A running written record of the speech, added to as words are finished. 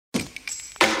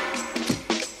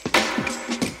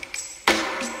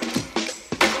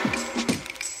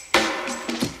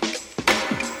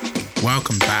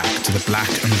Welcome back to the Black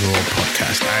and Raw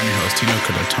podcast. I'm your host, Tino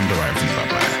Kudo.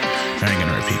 I ain't going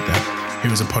to repeat that.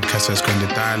 Here is a podcast that's going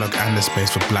to dialogue and the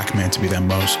space for Black men to be their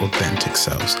most authentic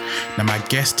selves. Now, my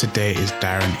guest today is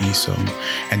Darren Isom,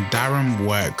 and Darren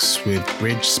works with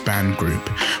Bridge Span Group,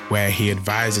 where he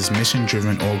advises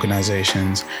mission-driven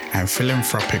organizations and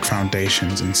philanthropic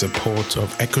foundations in support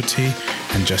of equity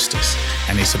and justice,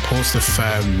 and he supports the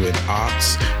firm with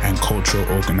arts and cultural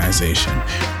organization.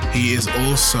 He is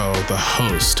also the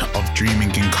host of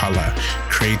Dreaming in Color,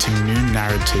 creating new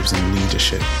narratives and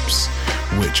leaderships,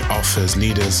 which offers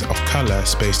leaders of color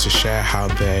space to share how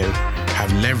they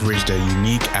have leveraged their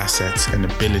unique assets and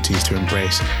abilities to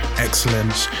embrace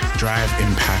excellence, drive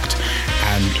impact,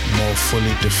 and more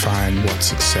fully define what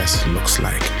success looks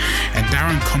like. And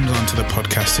Darren comes onto the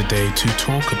podcast today to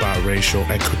talk about racial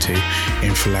equity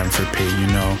in philanthropy. You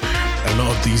know, a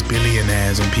lot of these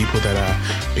billionaires and people that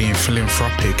are being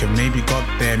philanthropic have maybe got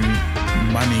their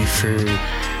money through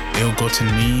ill-gotten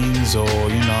means, or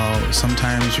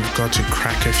sometimes you've got to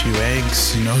crack a few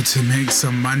eggs to make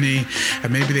some money,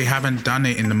 and maybe they haven't done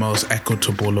it in the most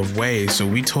equitable of ways. So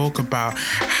we talk about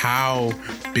how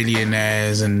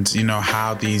billionaires and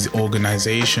how these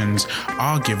organizations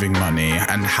are giving money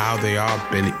and how they are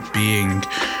being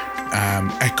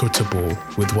equitable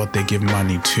with what they give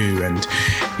money to. And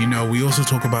we also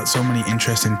talk about so many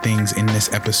interesting things in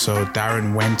this episode.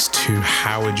 Darren went to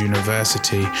Howard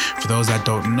University. For those that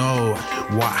don't know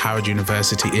what Howard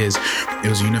University is, it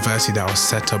was a university that was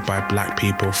set up by Black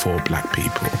people for Black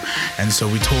people. And so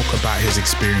we talk about his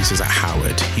experiences at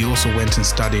Howard. He also went and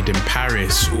studied in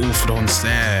Paris.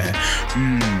 Français,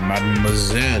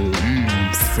 mademoiselle,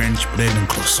 French bread and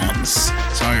croissants.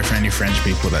 Sorry for any French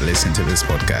people that listen to this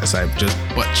podcast. I've just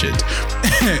butchered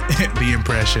the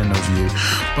impression of you.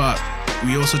 But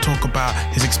we also talk about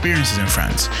his experiences in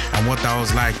France and what that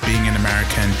was like being an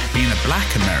American, being a Black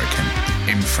American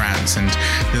in France. And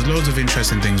there's loads of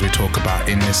interesting things we talk about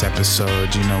in this episode.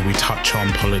 We touch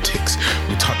on politics,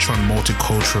 we touch on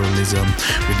multiculturalism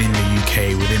within the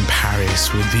UK, within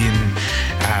Paris, within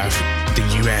the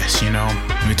US,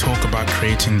 we talk about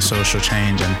creating social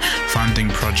change and funding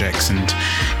projects, and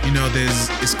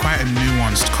it's quite a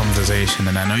nuanced conversation,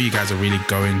 and I know you guys are really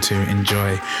going to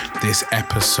enjoy this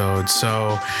episode.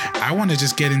 So I want to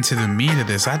just get into the meat of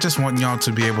this. I just want y'all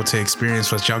to be able to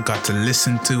experience what y'all got to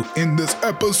listen to in this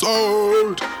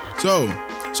episode. So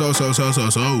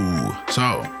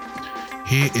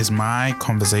here is my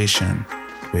conversation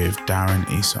with Darren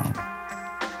Isom.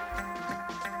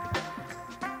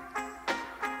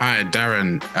 Hi,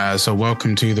 Darren. So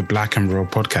welcome to the Black and Raw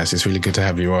podcast. It's really good to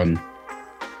have you on.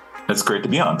 It's great to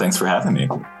be on. Thanks for having me.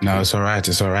 No, it's all right.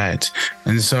 It's all right.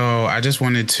 And so I just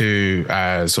wanted to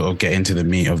sort of get into the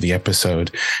meat of the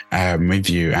episode with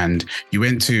you. And you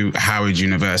went to Howard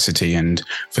University. And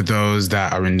for those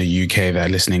that are in the UK that are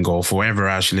listening, or for wherever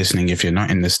else you're listening, if you're not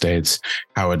in the States,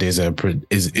 Howard is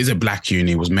a Black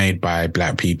uni, was made by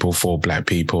Black people for Black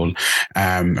people.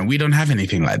 And we don't have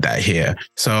anything like that here.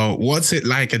 So what's it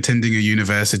like attending a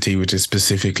university which is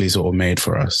specifically sort of made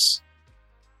for us?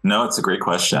 No, it's a great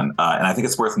question. And I think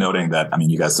it's worth noting that,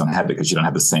 you guys don't have it because you don't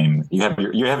have the same, you have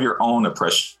your own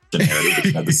oppression narrative, but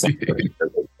you have the same.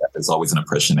 There's always an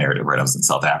oppression narrative, right? I was in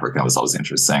South Africa. It was always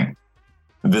interesting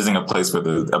visiting a place where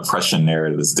the oppression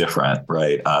narrative is different,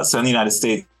 right? So in the United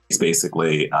States,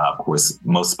 basically, of course,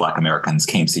 most Black Americans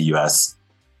came to the U.S.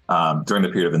 During the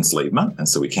period of enslavement. And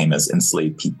so we came as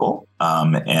enslaved people.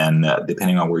 And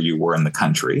depending on where you were in the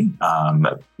country,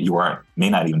 you may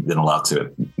not even been allowed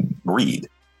to read.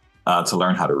 To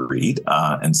learn how to read.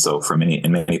 And so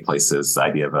in many places, the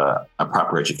idea of a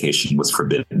proper education was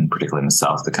forbidden, particularly in the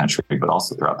South of the country, but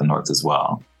also throughout the North as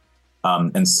well.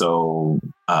 And so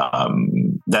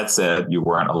that said, you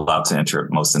weren't allowed to enter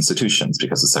most institutions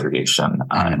because of segregation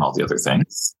and all the other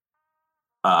things.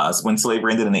 So when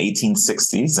slavery ended in the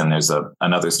 1860s, and there's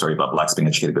another story about Blacks being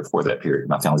educated before that period.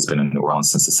 My family's been in New Orleans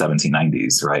since the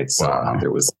 1790s, right? So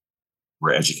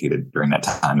were educated during that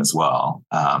time as well,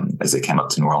 as they came up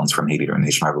to New Orleans from Haiti during the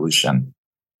Haitian Revolution.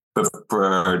 But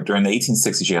during the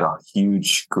 1860s, you had a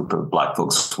huge group of Black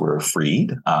folks who were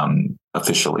freed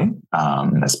officially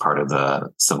as part of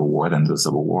the Civil War, then the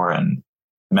Civil War and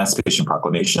Emancipation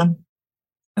Proclamation.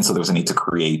 And so there was a need to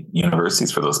create universities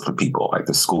for those people, like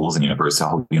the schools and university,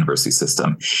 whole university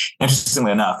system.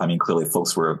 Interestingly enough, clearly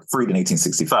folks were freed in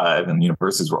 1865 and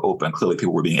universities were open. Clearly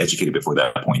people were being educated before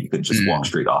that point. You couldn't just walk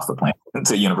straight off the plane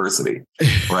to university,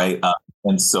 right?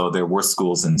 And so there were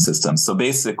schools and systems. So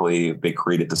basically they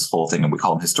created this whole thing, and we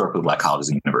call them historically Black colleges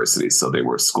and universities. So they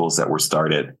were schools that were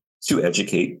started to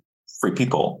educate free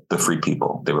people, the free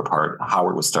people.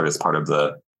 Howard was started as part of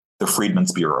the the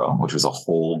Freedmen's Bureau, which was a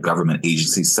whole government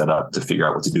agency set up to figure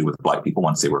out what to do with Black people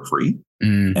once they were free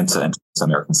into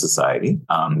American society.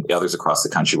 The others across the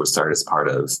country were started as part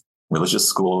of religious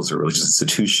schools or religious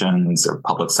institutions or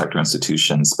public sector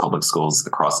institutions. Public schools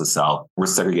across the South were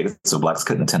segregated, so Blacks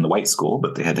couldn't attend the white school,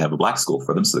 but they had to have a Black school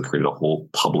for them. So they created a whole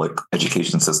public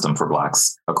education system for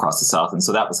Blacks across the South. And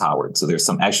so that was Howard. So there's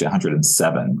actually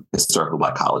 107 historical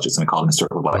Black colleges, and we call them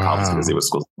historical Black colleges because they were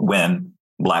schools when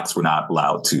Blacks were not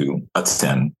allowed to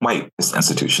attend white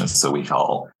institutions. So we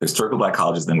call historical Black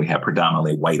colleges. Then we have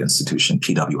predominantly white institution,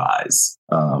 PWIs,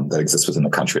 that exist within the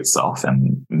country itself.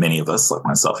 And many of us, like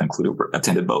myself included,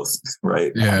 attended both,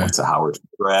 right? Yeah. I went to Howard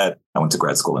grad. I went to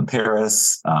grad school in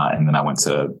Paris. And then I went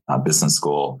to business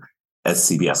school at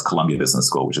CBS, Columbia Business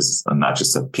School, which is not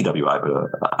just a PWI, but an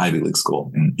Ivy League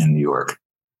school in New York.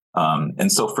 And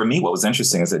so for me, what was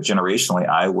interesting is that generationally,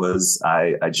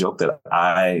 I joke that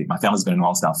my family's been in New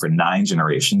Orleans now for 9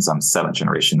 generations. I'm 7th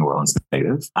generation New Orleans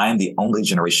native. I am the only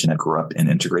generation that grew up in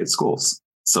integrated schools.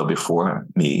 So before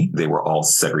me, they were all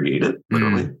segregated,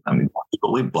 literally. I mean,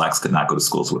 literally, Blacks could not go to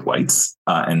schools with whites.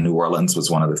 And New Orleans was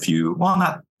one of the few, well,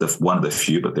 not one of the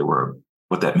few, but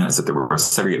what that meant is that there were a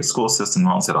segregated school system. New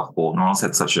Orleans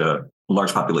had such a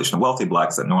large population of wealthy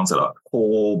Blacks that New Orleans had a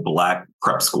whole Black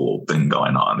prep school thing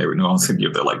going on. New Orleans would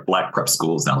give their like Black prep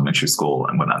schools in elementary school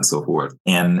and whatnot and so forth.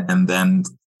 And then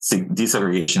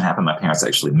desegregation happened. My parents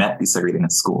actually met desegregating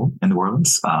at school in New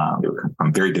Orleans. They were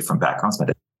from very different backgrounds. My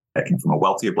dad came from a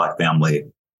wealthier Black family.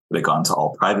 They'd gone to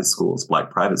all private schools,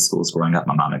 Black private schools growing up.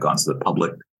 My mom had gone to the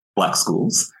public Black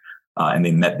schools. And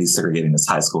they met desegregating this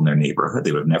high school in their neighborhood.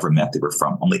 They would have never met. They were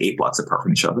from only 8 blocks apart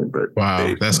from each other. But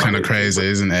wow, that's kind of crazy,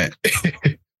 isn't it?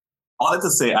 All that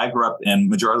to say, I grew up in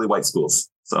majority white schools.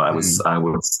 So I was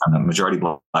in a majority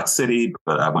Black city,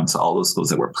 but I went to all those schools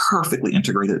that were perfectly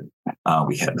integrated.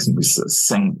 We used to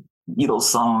sing Beatles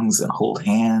songs and hold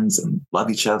hands and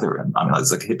love each other. And I mean, it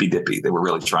was like hippy dippy. They were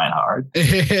really trying hard.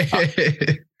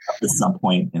 At some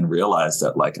point and realized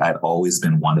that like I'd always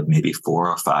been one of maybe 4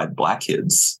 or 5 Black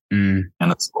kids in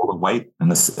a school of white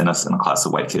in a class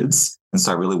of white kids. And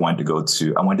so I really wanted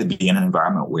to be in an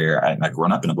environment where I'd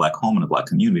grown up in a Black home in a Black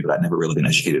community, but I'd never really been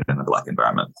educated in a Black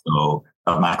environment. So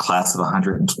of my class of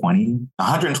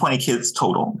 120 kids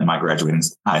total in my graduating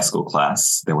high school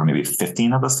class, there were maybe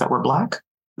 15 of us that were Black.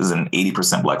 This is an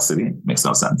 80% Black city. Makes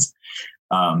no sense.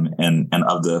 And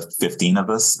of the 15 of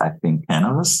us, I think 10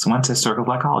 of us went to historical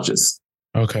Black colleges.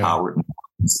 Okay. Howard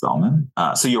and Spelman.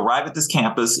 So you arrive at this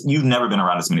campus. You've never been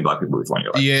around as many Black people before in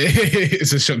your life. Yeah,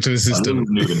 it's a shock to the system.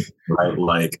 Right?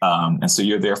 Like, and so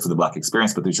you're there for the Black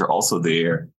experience, but you're also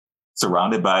there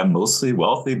surrounded by mostly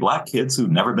wealthy Black kids who've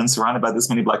never been surrounded by this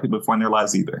many Black people before in their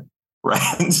lives either. Right.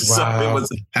 Wow. So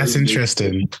that's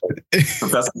interesting.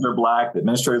 Professors are Black, the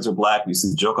administrators are Black. We used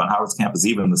to joke on Howard's campus,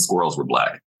 even the squirrels were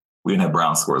Black. We didn't have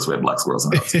brown squirrels, we had Black squirrels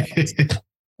on those campus.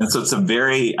 And so it's a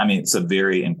very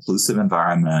inclusive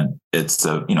environment. It was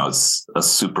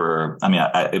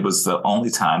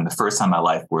the first time in my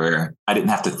life where I didn't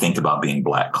have to think about being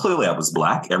Black. Clearly I was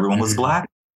Black. Everyone was Black,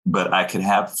 but I could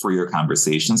have freer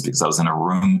conversations because I was in a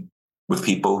room with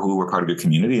people who were part of your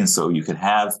community. And so you could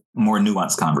have more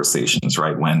nuanced conversations,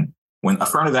 right? When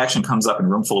affirmative action comes up in a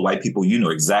room full of white people, you know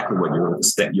exactly what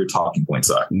your talking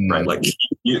points are, right? Like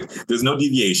there's no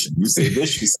deviation. You say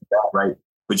this, you say that, right?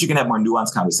 But you can have more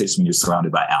nuanced conversations when you're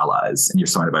surrounded by allies and you're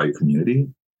surrounded by your community.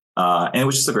 And it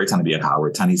was just a great time to be at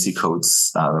Howard. Ta-Nehisi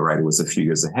Coates, the writer, was a few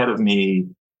years ahead of me.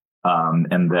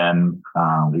 And then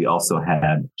we also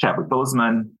had Chadwick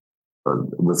Boseman,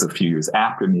 was a few years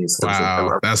after me. So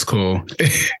wow, that's cool.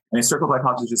 And historical Black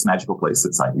college is just a magical place.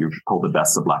 It's like you pull the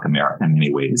best of Black America in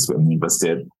many ways. But many of us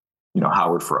did,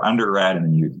 Howard for undergrad, and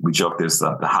then we joke there's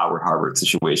the Howard-Harvard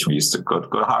situation. We used to go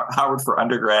to Howard for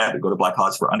undergrad, go to Black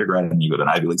college for undergrad, and then you go to an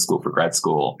Ivy League school for grad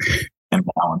school and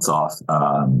balance off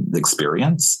the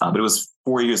experience. But it was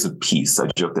 4 years of peace. I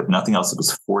joke that nothing else. It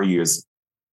was 4 years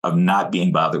of not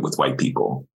being bothered with white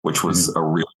people, which was a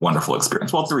really wonderful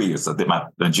experience. Well, 3 years. I did my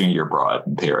junior year abroad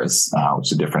in Paris, which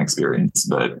is a different experience.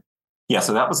 But yeah,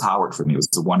 so that was Howard for me. It was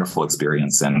a wonderful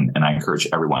experience. And I encourage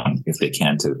everyone, if they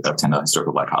can, to attend a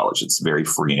historical Black college. It's very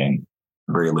freeing,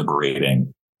 very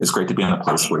liberating. It's great to be in a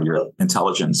place where your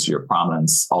intelligence, your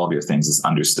prominence, all of your things is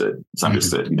understood. It's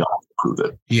understood. You don't have to prove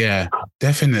it. Yeah,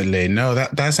 definitely. No,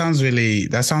 that sounds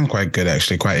quite good,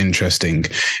 actually, quite interesting.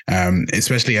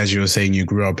 Especially as you were saying, you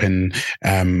grew up in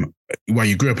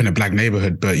you grew up in a Black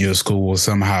neighborhood, but your school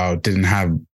somehow didn't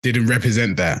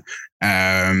represent that.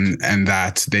 And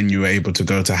that then you were able to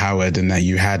go to Howard and that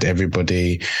you had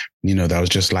everybody, that was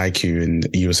just like you. And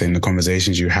you were saying the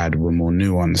conversations you had were more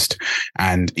nuanced.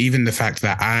 And even the fact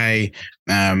that I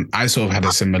sort of had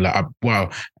a similar,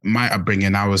 my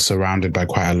upbringing, I was surrounded by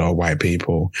quite a lot of white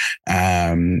people.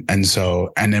 And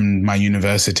then my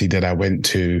university that I went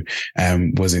to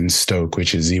was in Stoke,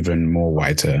 which is even more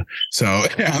whiter. So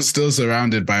I was still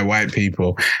surrounded by white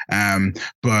people.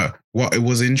 But what it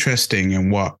was interesting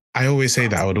and what I always say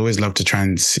that I would always love to try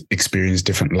and experience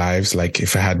different lives, like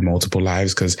if I had multiple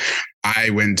lives, because I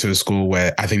went to a school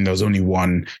where I think there was only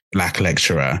one Black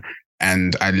lecturer.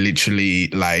 And I literally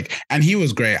and he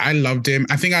was great. I loved him.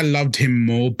 I think I loved him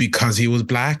more because he was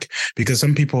Black, because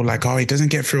some people are like, oh, he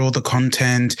doesn't get through all the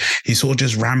content. He sort of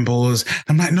just rambles.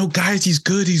 I'm like, no, guys, he's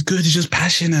good. He's just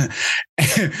passionate.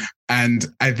 And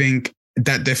I think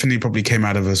that definitely probably came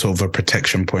out of a sort of a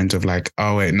protection point of like,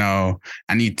 oh wait, no,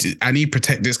 I need to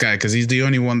protect this guy because he's the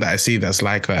only one that I see that's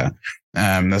like that.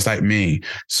 That's like me.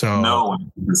 So no,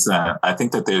 100%. I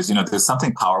think that there's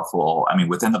something powerful. I mean,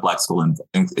 within the Black school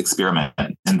experiment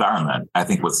environment, I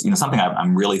think was something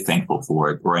I'm really thankful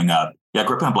for growing up. Yeah, I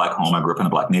grew up in a Black home. I grew up in a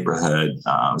Black neighborhood. It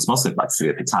was mostly a Black city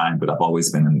at the time, but I've always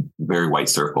been in very white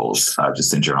circles,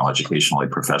 just in general, educationally,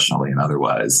 professionally, and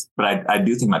otherwise. But I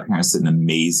do think my parents did an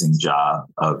amazing job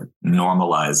of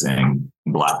normalizing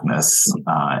Blackness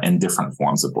and different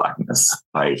forms of Blackness,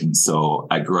 right? And so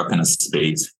I grew up in a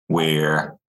space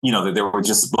where there were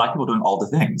just Black people doing all the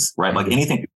things, right? Like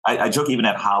anything. I joke even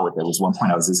at Howard, there was one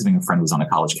point I was visiting a friend who was on a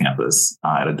college campus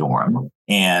at a dorm.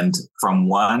 And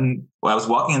I was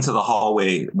walking into the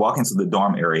hallway, walking to the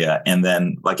dorm area. And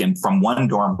then from one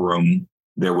dorm room,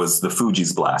 there was the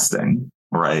Fugees blasting,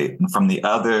 right? And from the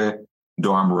other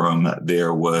dorm room,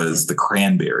 there was the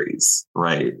Cranberries,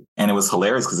 right? And it was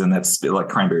hilarious because in that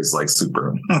Cranberries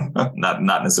super, not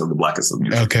necessarily the Blackest of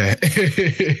music. Okay.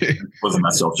 Wasn't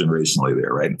myself generationally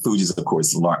there, right? Fugees, of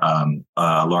course,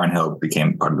 Lauryn Hill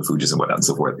became part of the Fugees and whatnot and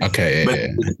so forth. Okay. But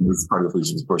it was part of the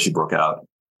Fugees before she broke out.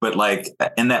 But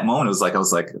in that moment, I was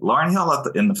like, Lauryn Hill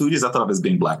and the Fugees, I thought of as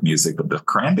being Black music, but the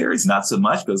Cranberries, not so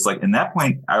much. Because in that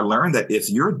point, I learned that if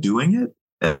you're doing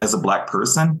it as a Black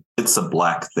person, it's a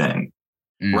Black thing.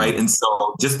 Right. And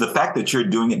so just the fact that you're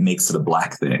doing it makes it a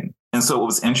Black thing. And so what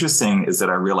was interesting is that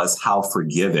I realized how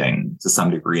forgiving to some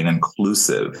degree and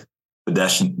inclusive the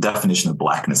definition of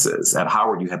Blackness is. At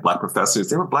Howard, you had Black professors.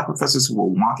 There were Black professors who were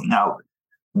walking out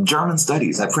German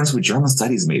studies. I had friends who were German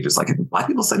studies majors. Like, if Black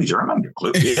people study German,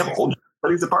 we have a whole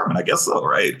studies department. I guess so.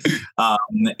 Right.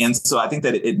 And so I think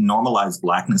that it normalized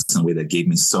Blackness in a way that gave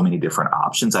me so many different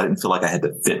options. I didn't feel like I had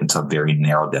to fit into a very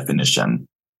narrow definition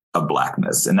of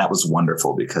Blackness. And that was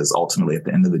wonderful because ultimately at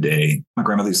the end of the day, my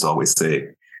grandmother used to always say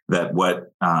that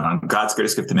what God's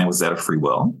greatest gift to man was that of free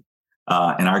will.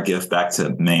 And our gift back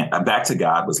to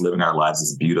God was living our lives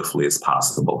as beautifully as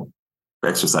possible,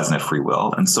 exercising that free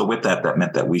will. And so with that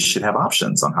meant that we should have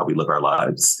options on how we live our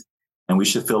lives. And we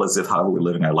should feel as if how we're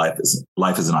living our life is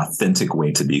an authentic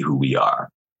way to be who we are.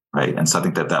 Right. And so I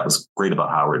think that was great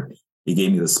about Howard. He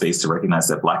gave me the space to recognize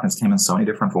that Blackness came in so many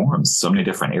different forms, so many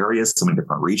different areas, so many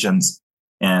different regions.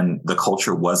 And the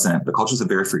culture was a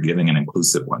very forgiving and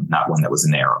inclusive one, not one that was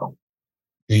narrow.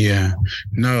 Yeah,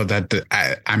 no,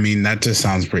 I mean, that just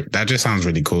sounds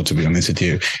really cool, to be honest with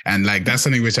you. And that's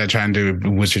something which I try and do,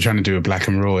 which you're trying to do with Black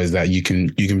and Raw, is that you can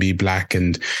be Black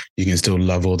and you can still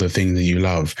love all the things that you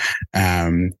love.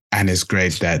 And it's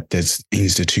great that there's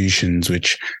institutions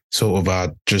which sort of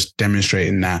are just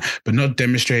demonstrating that, but not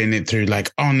demonstrating it through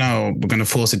oh no, we're going to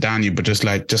force it down you, but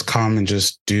just come and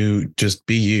just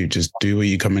be you, just do what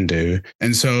you come and do.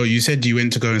 And so you said you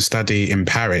went to go and study in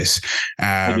Paris,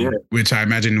 which I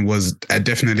imagine was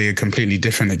definitely a completely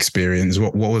different experience.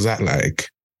 What was that like?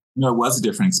 No, it was a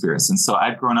different experience. And so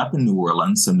I'd grown up in New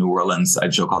Orleans. So New Orleans, I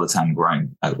joke all the time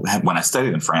when I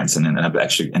studied in France, and I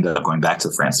actually ended up going back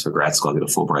to France for grad school. I did a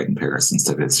Fulbright in Paris and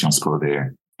studied at Sciences Po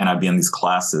there. And I'd be in these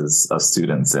classes of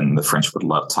students, and the French would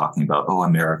love talking about,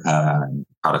 America and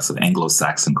products of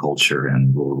Anglo-Saxon culture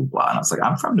and blah, blah, blah. And I was like,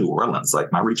 I'm from New Orleans.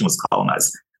 My region was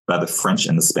colonized by the French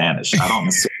and the Spanish. I don't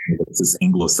necessarily know it's this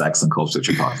Anglo-Saxon culture that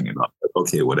you're talking about.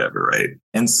 Okay, whatever, right?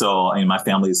 And so my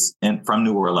family's from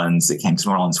New Orleans. It came to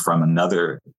New Orleans from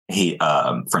another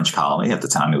French colony. At the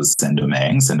time, it was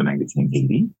Saint-Domingue. Saint-Domingue became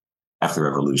Haiti after the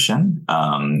revolution.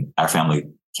 Our family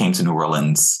came to New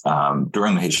Orleans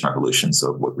during the Haitian Revolution.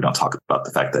 So we don't talk about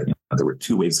the fact that there were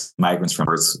two waves of migrants from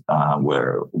first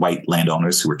were white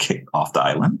landowners who were kicked off the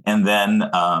island. And then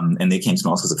and they came to New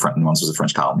Orleans because New Orleans was a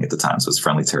French colony at the time. So it was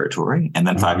friendly territory. And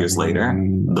then 5 years later,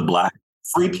 the Black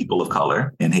free people of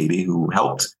color in Haiti who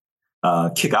helped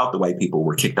kick out the white people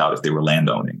were kicked out if they were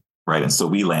landowning. right? And so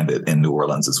we landed in New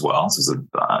Orleans as well. So it was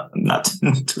a not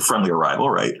too friendly arrival,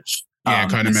 right? Yeah, I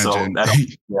can't imagine.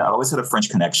 So I always had a French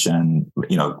connection.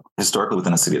 Historically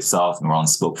within the city itself, New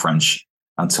Orleans spoke French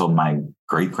until my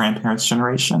great grandparents'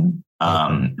 generation.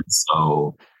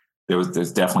 So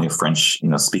there's definitely a French,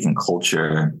 speaking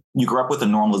culture. You grew up with the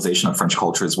normalization of French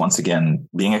culture is once again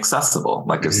being accessible.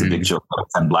 Like there's a big joke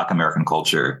in Black American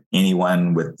culture.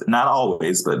 Anyone with, not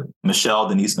always, but Michelle,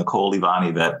 Denise, Nicole, Yvonne,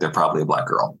 Yvette, they're probably a Black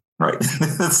girl, right?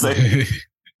 It's like,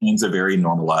 names are very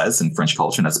normalized in French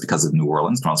culture, and that's because of New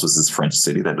Orleans. New Orleans was this French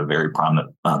city that had a very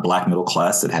prominent Black middle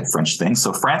class that had French things.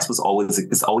 So France is always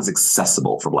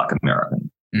accessible for Black Americans.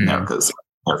 Americans,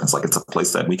 like it's a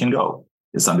place that we can go.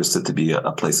 It's understood to be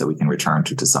a place that we can return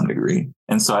to some degree.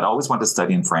 And so I'd always wanted to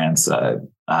study in France.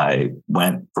 I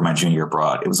went for my junior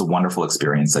abroad. It was a wonderful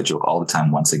experience. I joke all the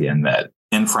time, once again, that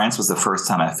in France was the first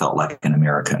time I felt like an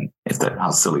American,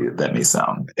 how silly that may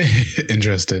sound.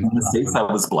 Interesting. In the States, I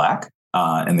was Black.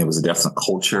 And there was a definite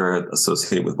culture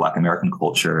associated with Black American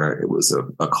culture. It was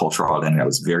a cultural identity I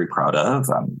was very proud of.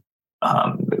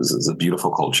 It was a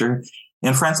beautiful culture.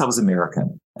 In France, I was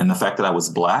American. And the fact that I was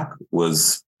Black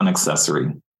was an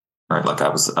accessory, right? Like I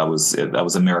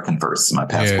was American first. My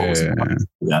passport was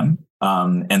them.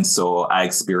 And so I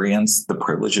experienced the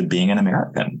privilege of being an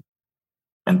American.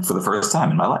 And for the first time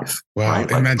in my life. Wow, right?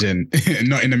 Imagine,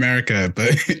 not in America,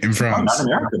 but in France. Not in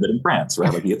America, but in France,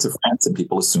 right? Like you get to France and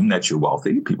people assume that you're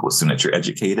wealthy. People assume that you're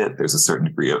educated. There's a certain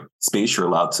degree of space you're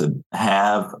allowed to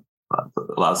have,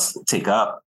 allowed to take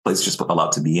up, place you're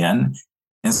allowed to be in.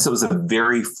 And so it was a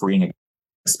very freeing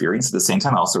experience. At the same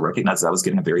time, I also recognized that I was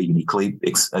getting a very unique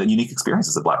experience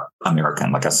as a Black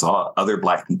American. Like I saw other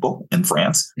Black people in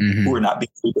France who were not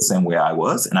being treated the same way I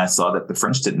was. And I saw that the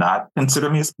French did not consider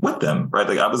me as with them, right?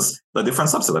 Like I was a different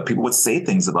subset. Like people would say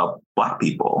things about Black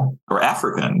people or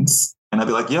Africans. And I'd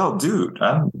be like, yo, dude,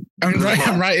 I'm right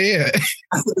here.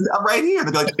 I'm right here.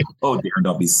 They'd be like, oh, Darren,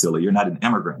 don't be silly. You're not an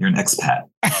immigrant. You're an expat.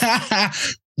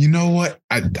 You know what?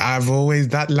 I've always,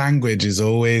 that language is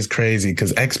always crazy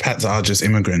because expats are just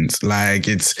immigrants. Like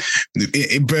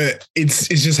but it's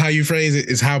just how you phrase it.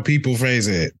 It's how people phrase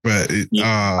it. But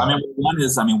one,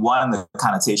 the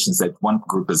connotations that one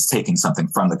group is taking something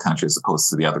from the country as opposed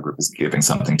to the other group is giving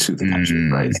something to the country,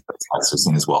 right? Expats are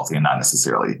seen as wealthy and not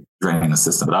necessarily draining the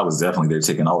system. But I was definitely there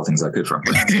taking all the things I could from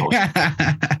culture.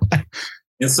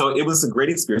 And so it was a great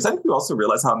experience. I think you also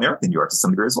realize how American you are to some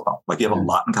degree as well. Like you have a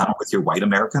lot in common with your white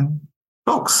American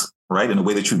folks, right? In a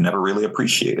way that you've never really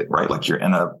appreciated, right? Like you're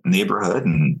in a neighborhood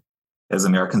and as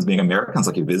Americans being Americans,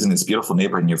 like you're visiting this beautiful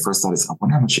neighborhood and your first thought is, I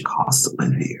wonder how much it costs to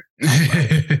live here.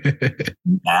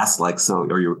 You ask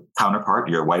or your counterpart,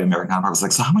 your white American counterpart was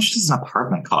like, so how much does an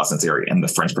apartment cost in this area? And the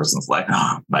French person's like,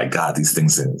 oh my God, these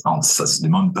things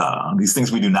these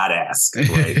things we do not ask,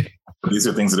 right? These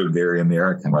are things that are very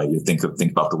American, right? You think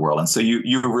about the world. And so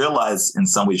you realize in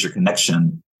some ways your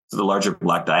connection to the larger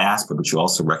Black diaspora, but you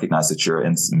also recognize that you're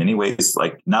in many ways,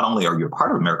 like not only are you a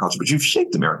part of American culture, but you've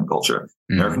shaped American culture.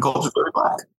 American culture is very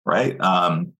Black, right?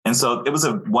 And so it was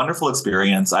a wonderful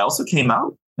experience. I also came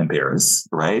out in Paris,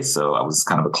 right? So I was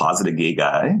kind of a closeted gay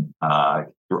guy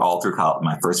all through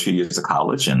my first few years of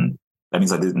college. And that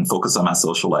means I didn't focus on my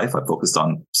social life. I focused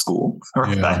on school,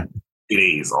 right? Yeah.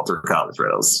 Days all through college,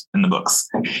 right? I was in the books.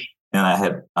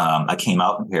 And I came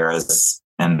out in Paris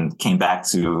and came back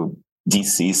to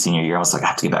DC senior year. I was like, I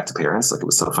have to get back to Paris. Like it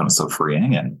was so fun and so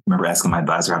freeing. And I remember asking my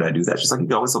advisor, how did I do that? She's like, you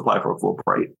can always apply for a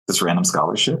Fulbright, this random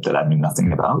scholarship that I knew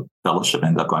nothing about. Fellowship,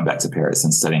 ended up going back to Paris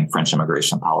and studying French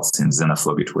immigration policy and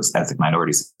xenophobia towards ethnic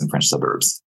minorities in French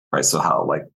suburbs. Right. So how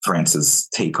like France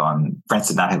did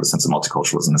not have a sense of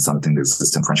multiculturalism as something that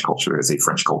exists in French culture as a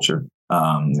French culture.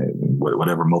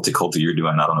 Whatever multicultural you're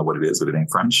doing, I don't know what it is, but it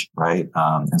ain't French. Right.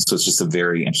 And so it's just a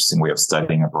very interesting way of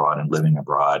studying abroad and living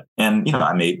abroad. And,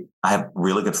 I have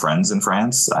really good friends in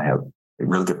France. I have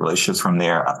really good relationships from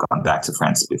there. I've gone back to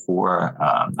France before.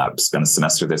 I've spent a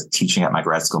semester there teaching at my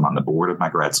grad school. I'm on the board of my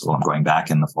grad school. I'm going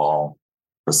back in the fall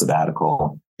for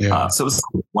sabbatical. Yeah. So it was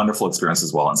a wonderful experience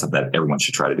as well, and something that everyone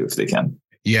should try to do if they can.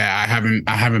 Yeah,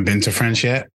 I haven't been to France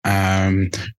yet,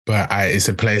 but it's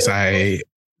a place in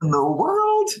the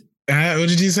world. What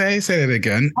did you say? Say that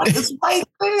again. It's right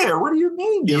there. What do you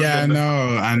mean? Yeah, I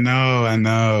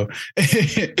know.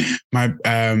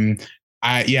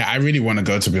 I really want to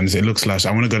go, to be honest. It looks lush.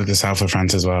 I want to go to the south of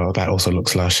France as well. That also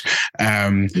looks lush.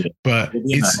 But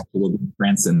we'll be in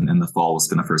France in the fall. We'll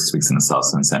spend the first 2 weeks in the south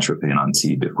in Saint-Tropez and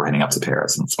Antibes before heading up to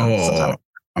Paris.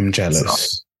 I'm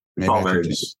jealous. So,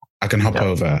 I can hop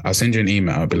over. I'll send you an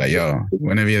email. I'll be like, yo,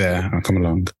 whenever you're there, I'll come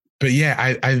along. But yeah,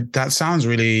 I that sounds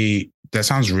really that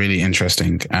sounds really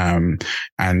interesting. And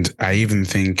I even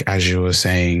think, as you were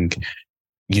saying,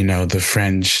 the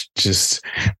French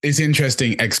it's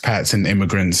interesting, expats and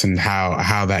immigrants and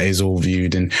how that is all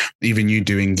viewed. And even you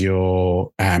doing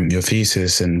your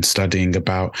thesis and studying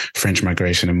about French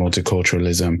migration and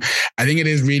multiculturalism, I think it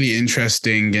is really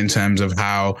interesting in terms of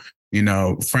how,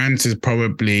 France is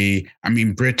probably,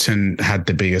 Britain had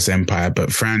the biggest empire,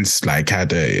 but France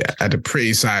had a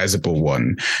pretty sizable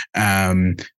one.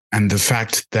 And the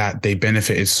fact that they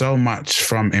benefited so much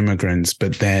from immigrants,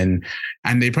 and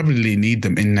they probably need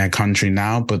them in their country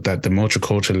now, but that the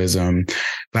multiculturalism,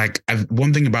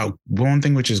 one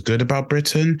thing which is good about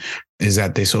Britain is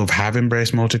that they sort of have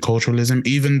embraced multiculturalism,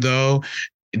 even though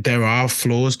there are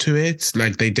flaws to it.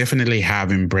 They definitely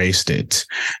have embraced it.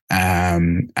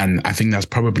 And I think that's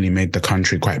probably made the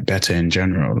country quite better in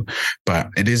general.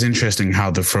 But it is interesting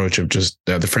how the French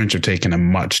have taken a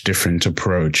much different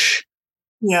approach.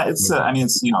 Yeah, it's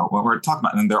when we're talking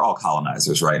about, and they're all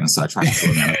colonizers, right? And so I try to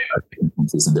throw them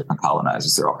countries and different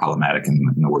colonizers. They're all problematic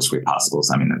in the worst way possible.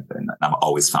 So, and I've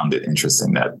always found it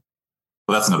interesting that,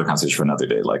 well, that's another conversation for another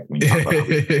day. Like when you talk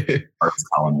about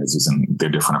colonizers and their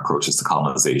different approaches to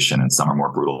colonization, and some are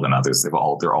more brutal than others. They're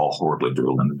all horribly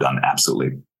brutal and have done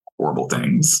absolutely horrible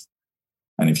things.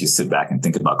 And if you sit back and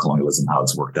think about colonialism, how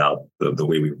it's worked out, the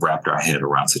way we've wrapped our head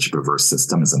around such a perverse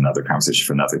system is another conversation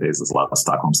for another day. There's a lot of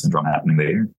Stockholm syndrome happening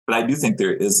there. But I do think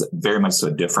there is very much so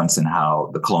a difference in how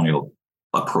the colonial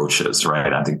approach is,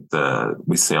 right? I think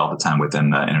we say all the time within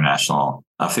the international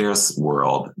affairs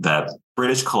world that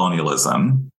British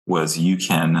colonialism was you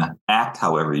can act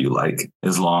however you like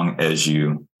as long as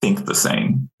you think the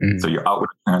same. Mm-hmm. So your outward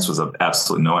appearance was of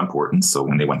absolutely no importance. So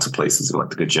when they went to places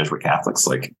like the good Jesuit Catholics,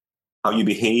 how you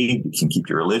behave, you can keep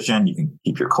your religion, you can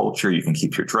keep your culture, you can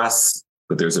keep your dress,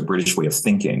 but there's a British way of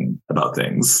thinking about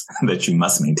things that you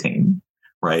must maintain,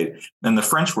 right? And the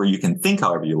French, where you can think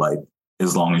however you like,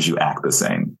 as long as you act the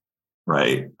same,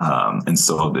 right? And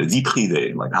so the vie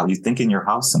privée, how you think in your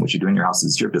house and what you do in your house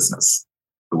is your business.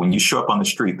 But when you show up on the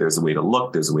street, there's a way to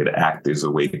look, there's a way to act, there's a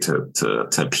way to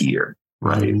appear,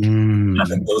 right? And I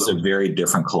think those are very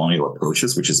different colonial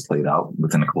approaches, which is played out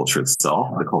within the culture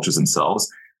itself, the cultures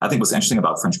themselves. I think what's interesting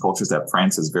about French culture is that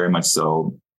France is very much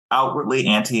so outwardly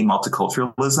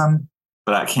anti-multiculturalism,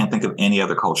 but I can't think of any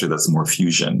other culture that's more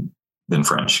fusion than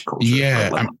French culture. Yeah,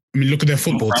 right? Look at their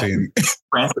football team.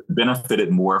 France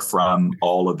benefited more from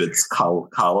all of its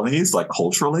colonies,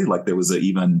 culturally. There was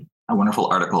even a wonderful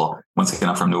article, once again,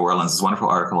 I'm from New Orleans, this wonderful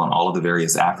article on all of the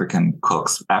various African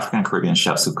cooks, African Caribbean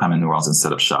chefs who've come in New Orleans and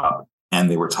set up shop. And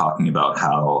they were talking about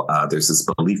how there's this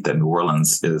belief that New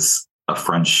Orleans is a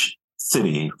French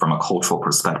city from a cultural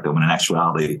perspective, when in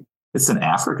actuality, it's an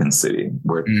African city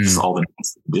where just all the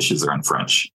dishes are in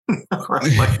French.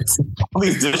 Right? All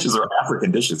these dishes are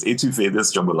African dishes. Étouffée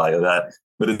this, jambalaya that,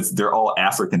 but they're all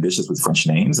African dishes with French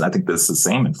names. And I think that's the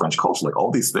same in French culture.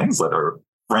 All these things that are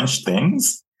French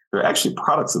things, they're actually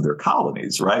products of their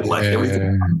colonies, right?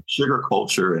 Everything from sugar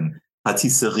culture and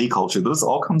patisserie culture, those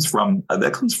all comes from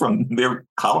they're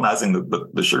colonizing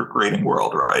the sugar creating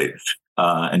world, right?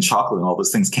 And chocolate and all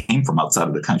those things came from outside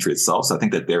of the country itself. So I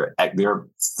think that their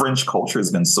French culture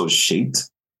has been so shaped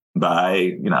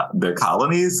by their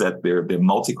colonies that their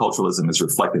multiculturalism is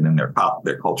reflected in their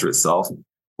culture itself.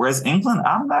 Whereas England,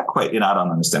 I'm not quite, I don't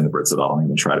understand the Brits at all. I don't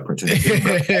even try to pretend.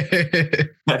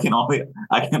 I can only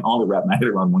wrap my head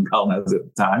around one colonizer at a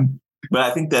time. But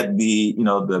I think that the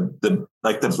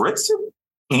Brits are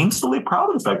painfully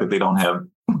proud of the fact that they don't have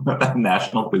a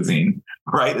national cuisine,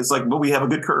 right? It's but we have a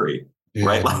good curry. Yeah,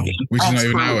 right, which is not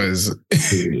even ours,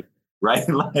 right?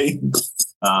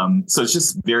 So it's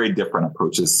just very different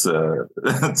approaches to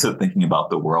thinking about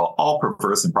the world, all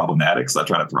perverse and problematic. So I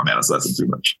try not to romanticize them too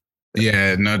much.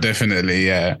 Yeah, no, definitely.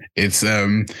 Yeah, it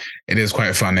is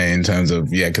quite funny in terms of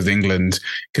because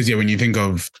when you think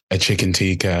of a chicken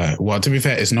tikka, well, to be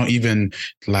fair, it's not even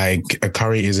a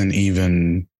curry. It's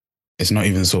not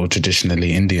even sort of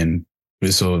traditionally Indian.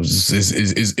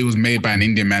 It was made by an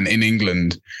Indian man in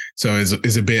England. So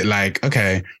it's a bit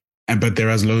okay. But there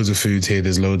is loads of foods here.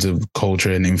 There's loads of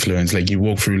culture and influence. You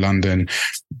walk through London,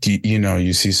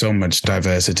 you see so much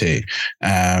diversity.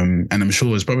 And I'm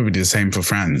sure it's probably the same for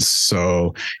France.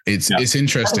 So it's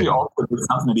interesting. There's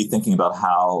something to be thinking about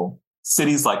how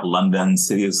cities like London,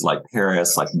 cities like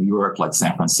Paris, like New York, like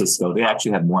San Francisco, they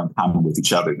actually have more in common with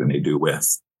each other than they do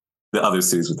with the other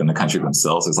cities within the country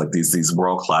themselves. It's these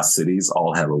world-class cities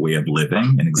all have a way of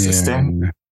living and existing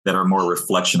that are more a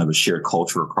reflection of a shared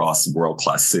culture across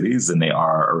world-class cities than they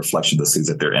are a reflection of the cities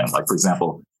that they're in. For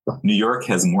example, New York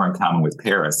has more in common with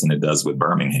Paris than it does with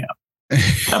Birmingham.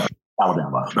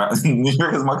 Alabama. New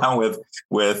York is more common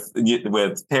with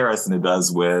Paris than it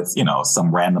does with,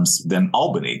 some random than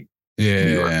Albany. Yeah.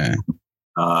 New York.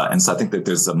 And so I think that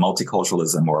there's a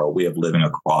multiculturalism or a way of living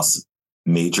across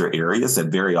major areas that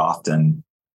very often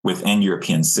within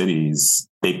European cities,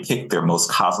 they pick their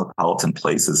most cosmopolitan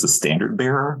place as the standard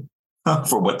bearer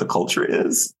for what the culture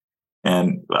is.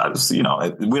 And,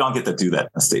 we don't get to do that in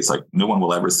the States. Like no one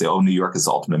will ever say, oh, New York is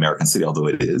the ultimate American city, although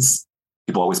it is.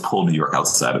 People always pull New York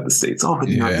outside of the States. Oh, but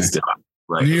New York is different,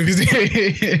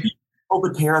 right? Oh,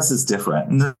 but Paris is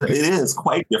different. It is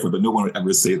quite different, but no one would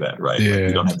ever say that, right? Yeah. Like,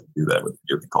 you don't have to do that with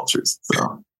European cultures.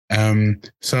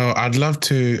 So I'd love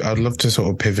to sort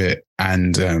of pivot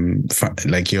and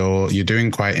you're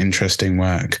doing quite interesting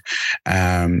work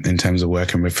in terms of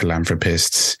working with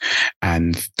philanthropists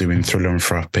and doing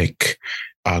philanthropic.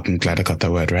 I'm glad I got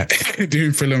that word right.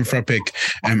 Doing philanthropic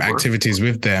activities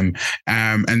with them.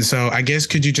 And so I guess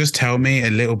could you just tell me a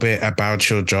little bit about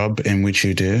your job in which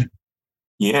you do?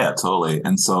 Yeah, totally.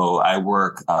 And so I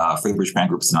work for the Bridge Brand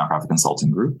Group's nonprofit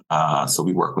consulting group. So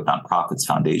we work with nonprofits,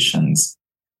 foundations,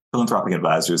 philanthropic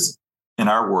advisors. And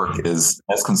our work is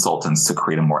as consultants to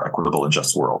create a more equitable and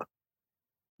just world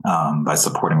by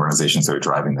supporting organizations that are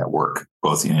driving that work,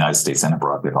 both in the United States and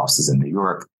abroad. We have offices in New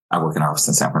York. I work in our office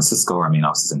in San Francisco. Our main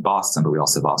office is in Boston, but we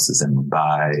also have offices in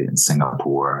Mumbai and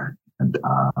Singapore and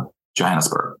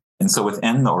Johannesburg. And so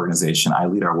within the organization, I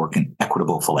lead our work in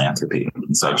equitable philanthropy.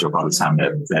 And so I joke all the time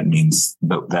that means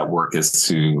that work is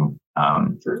to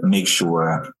make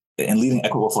sure, and leading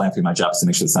equitable philanthropy, my job is to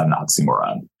make sure it's not an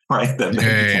oxymoron, right?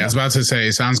 I was about to say,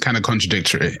 it sounds kind of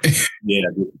contradictory. Yeah,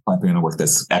 philanthropy in a work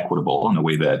that's equitable in a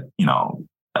way that,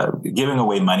 giving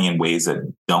away money in ways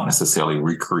that don't necessarily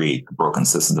recreate broken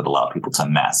systems that allow people to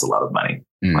amass a lot of money,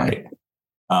 right?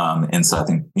 And so I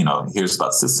think, here's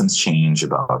about systems change,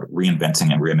 about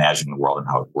reinventing and reimagining the world and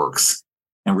how it works,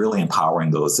 and really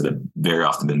empowering those that have very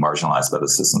often been marginalized by the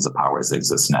systems of power as they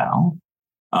exist now.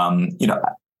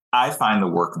 I find the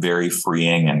work very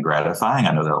freeing and gratifying.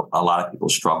 I know that a lot of people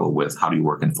struggle with how do you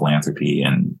work in philanthropy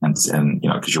and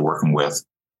because you're working with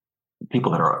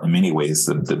people that are in many ways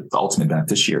the ultimate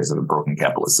beneficiaries of a broken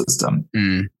capitalist system.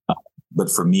 But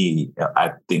for me,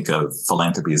 I think of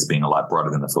philanthropy as being a lot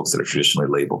broader than the folks that are traditionally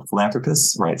labeled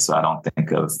philanthropists, right? So I don't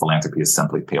think of philanthropy as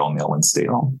simply pale, meal, and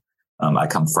stale. I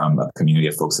come from a community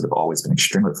of folks that have always been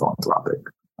extremely philanthropic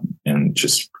and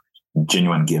just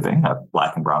genuine giving.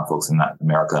 Black and brown folks in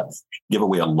America give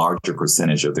away a larger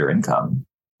percentage of their income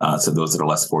to those that are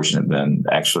less fortunate than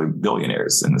actually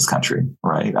billionaires in this country,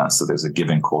 right? So there's a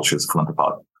giving culture, it's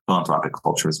philanthropic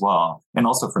culture as well. And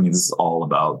also for me, this is all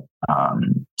about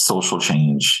social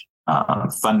change,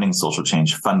 funding social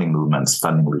change, funding movements,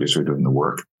 funding leaders who are doing the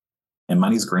work. And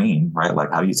money's green, right?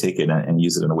 Like, how do you take it and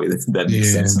use it in a way that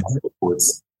makes sense and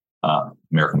supports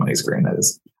American money's green, that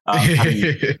is. I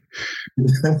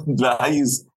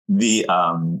use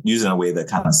use it in a way that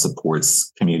kind of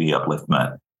supports community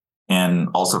upliftment. And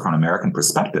also from an American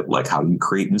perspective, like how you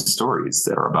create new stories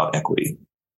that are about equity.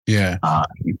 Yeah.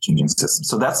 Changing systems.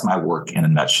 So that's my work in a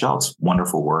nutshell. It's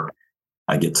wonderful work.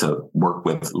 I get to work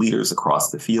with leaders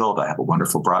across the field. I have a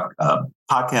wonderful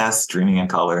podcast, Dreaming in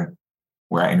Color,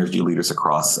 where I interview leaders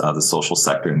across the social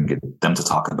sector and get them to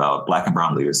talk about Black and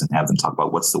brown leaders and have them talk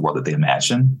about what's the world that they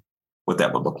imagine, what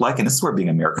that would look like. And this is where being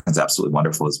American is absolutely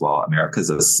wonderful as well. America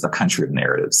is a country of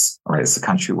narratives, right? It's a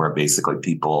country where basically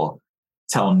people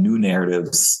tell new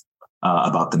narratives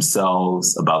about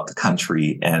themselves, about the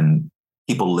country, and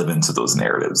people live into those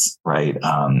narratives, right?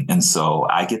 And so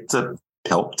I get to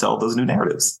help tell those new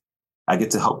narratives. I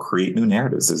get to help create new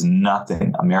narratives. There's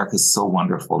nothing. America is so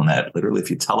wonderful in that literally, if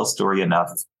you tell a story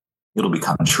enough, it'll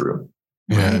become true.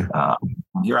 Yeah. Right?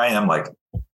 Here I am, like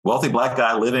wealthy Black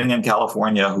guy living in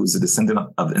California who's a descendant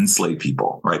of enslaved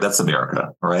people, right? That's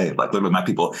America, right? Like literally my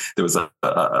people, there was a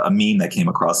meme that came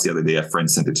across the other day. A friend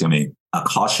sent it to me,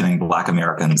 cautioning Black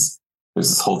Americans. There's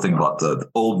this whole thing about the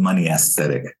old money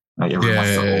aesthetic. Right?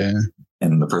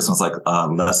 And the person was like,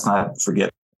 let's not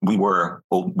forget, we were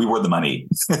the money.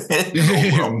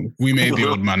 We made the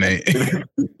old money.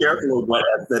 Be careful of what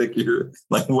aesthetic you're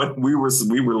like. What we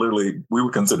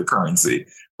were considered currency,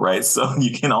 right? So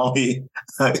you can only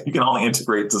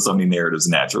integrate to so many narratives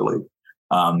naturally.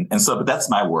 But that's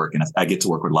my work, and I get to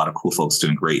work with a lot of cool folks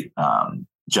doing great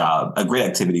great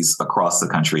activities across the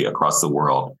country, across the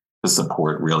world, to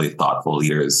support really thoughtful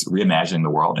leaders reimagining the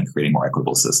world and creating more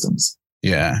equitable systems.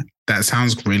 Yeah, that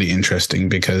sounds really interesting,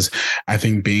 because I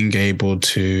think being able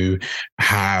to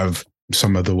have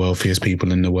some of the wealthiest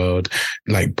people in the world,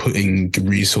 like putting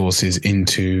resources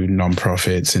into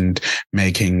nonprofits and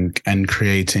making and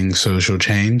creating social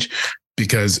change,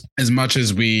 because as much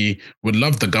as we would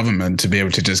love the government to be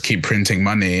able to just keep printing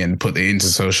money and put it into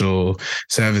social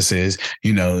services,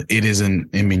 it isn't,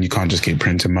 I mean, you can't just keep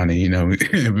printing money,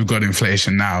 we've got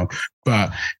inflation now,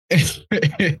 but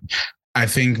I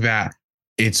think that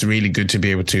it's really good to be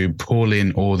able to pull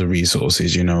in all the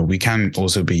resources. We can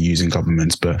also be using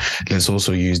governments, but let's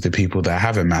also use the people that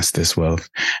have amassed this wealth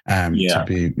to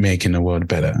be making the world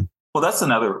better. Well, that's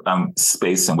another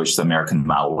space in which the American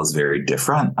model is very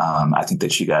different. I think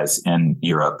that you guys in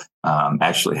Europe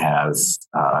actually have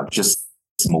just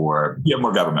more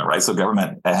government, right? So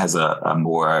government has a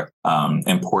more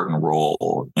important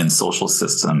role in social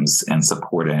systems and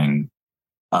supporting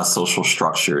social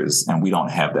structures. And we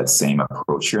don't have that same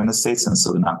approach here in the States. And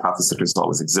so the nonprofit sector has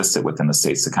always existed within the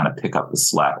States to kind of pick up the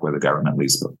slack where the government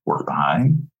leaves the work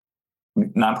behind.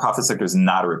 Nonprofit sector is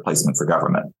not a replacement for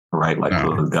government, right? Like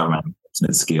the government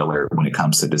mid-scaler when it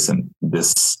comes to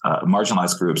this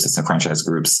marginalized groups, disenfranchised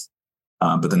groups.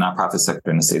 But the nonprofit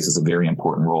sector in the States is a very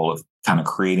important role of kind of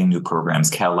creating new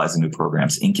programs, catalyzing new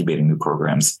programs, incubating new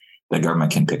programs that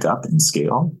government can pick up and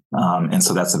scale. And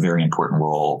so that's a very important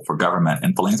role for government,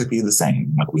 and philanthropy is the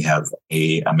same. Like we have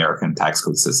a American tax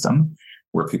code system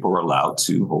where people are allowed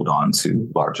to hold on to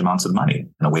large amounts of money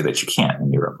in a way that you can't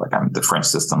in Europe. Like the French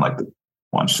system, like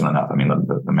enough. I mean,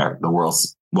 the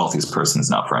world's wealthiest person is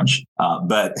not French.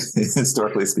 But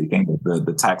historically speaking,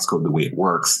 the tax code, the way it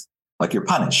works, like you're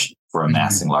punished for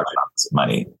amassing large amounts of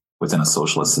money within a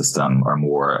socialist system or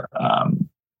more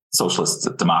socialist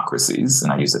democracies,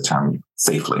 and I use the term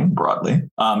safely, broadly.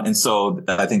 And so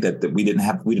I think that we didn't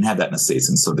have that in the States.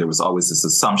 And so there was always this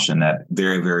assumption that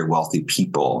very, very wealthy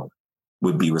people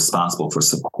would be responsible for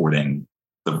supporting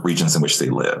the regions in which they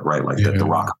live, right? Like that the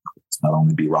Rockefellers not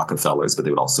only be Rockefellers, but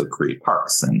they would also create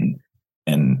parks and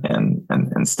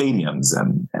stadiums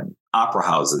and opera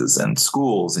houses and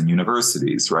schools and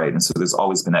universities, right? And so there's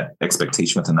always been that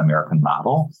expectation within the American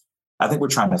model. I think we're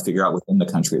trying to figure out within the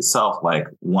country itself, like,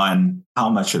 one, how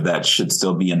much of that should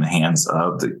still be in the hands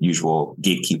of the usual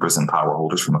gatekeepers and power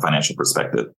holders from a financial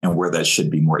perspective, and where that should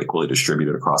be more equally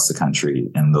distributed across the country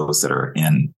and those that are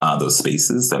in those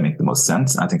spaces that make the most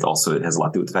sense. And I think also it has a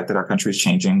lot to do with the fact that our country is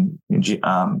changing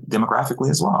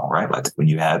demographically as well, right? Like when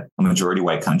you had a majority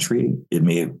white country, it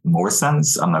made more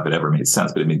sense. I don't know if it ever made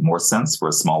sense, but it made more sense for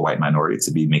a small white minority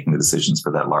to be making the decisions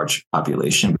for that large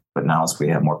population. But now as we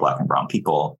have more Black and brown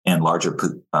people and larger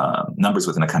numbers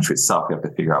within the country itself, we have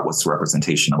to figure out what's the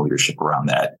representation and leadership around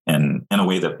that. And in a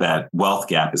way that wealth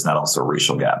gap is not also a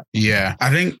racial gap. Yeah, I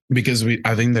think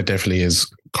I think there definitely is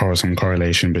some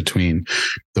correlation between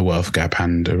the wealth gap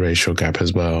and the racial gap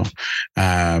as well.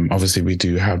 Obviously, we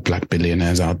do have Black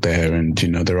billionaires out there, and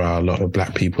there are a lot of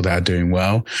Black people that are doing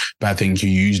well. But I think you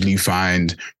usually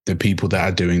find the people that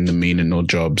are doing the menial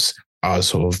jobs are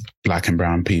sort of Black and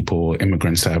brown people,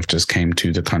 immigrants that have just came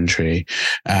to the country.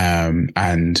 And,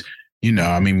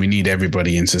 I mean, we need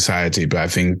everybody in society, but I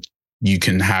think you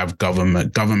can have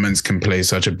governments can play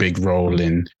such a big role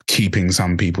in keeping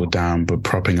some people down, but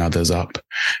propping others up.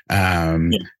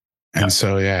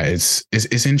 So,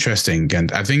 it's interesting.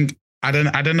 And I think, I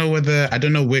don't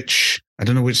know which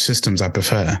systems I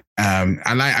prefer.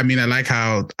 I like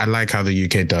how the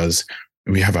UK does.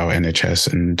 We have our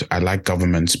NHS, and I like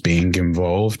governments being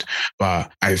involved.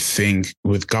 But I think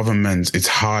with governments, it's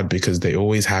hard because they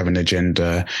always have an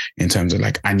agenda in terms of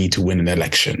like, I need to win an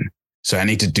election. So I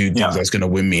need to do things that's going to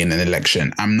win me in an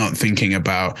election. I'm not thinking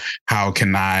about how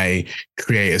can I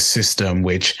create a system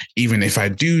which, even if I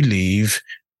do leave,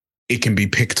 it can be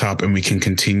picked up and we can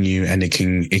continue, and it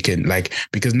can like,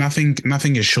 because nothing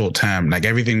is short term. Like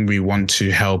everything we want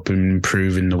to help and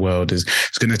improve in the world it's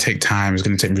going to take time. It's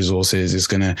going to take resources. It's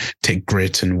going to take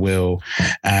grit and will.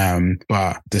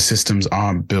 But the systems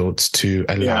aren't built to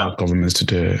allow governments to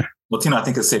do it. Well, Tina, I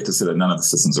think it's safe to say that none of the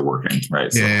systems are working,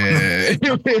 right? So,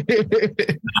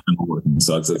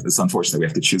 so it's unfortunate we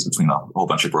have to choose between a whole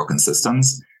bunch of broken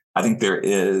systems. I think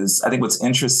what's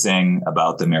interesting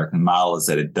about the American model is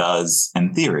that it does,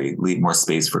 in theory, leave more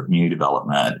space for community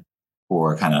development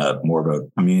or kind of more of a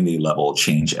community level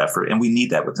change effort. And we need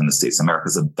that within the States. America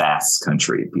is a vast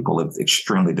country. People live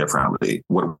extremely differently.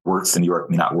 What works in New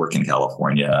York may not work in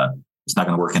California. It's not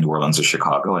going to work in New Orleans or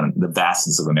Chicago. And the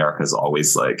vastness of America is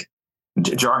always like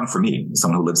jarring for me,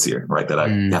 someone who lives here, right? That I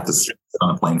have to sit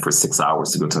on a plane for 6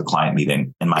 hours to go to a client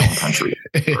meeting in my own country,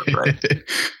 right?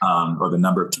 Or the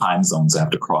number of time zones I have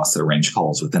to cross to arrange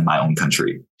calls within my own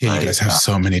country. Yeah, right? You guys have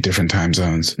so many different time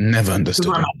zones. Never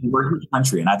understood it. We're a huge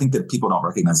country, and I think that people don't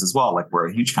recognize as well. Like we're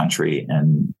a huge country,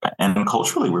 and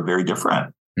culturally we're very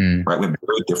different. Right, we have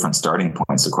very different starting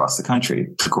points across the country.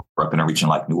 To grow up in a region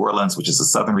like New Orleans, which is a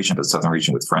southern region, but southern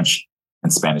region with French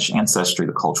and Spanish ancestry.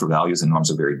 The cultural values and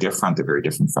norms are very different. They're very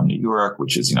different from New York,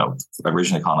 which is,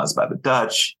 originally colonized by the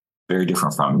Dutch, very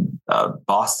different from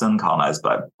Boston, colonized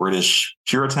by British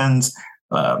Puritans.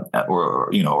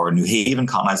 Or New Haven,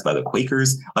 colonized by the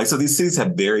Quakers. So these cities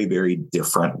have very, very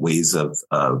different ways of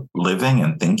living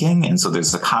and thinking. And so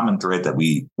there's a common thread that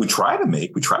we try to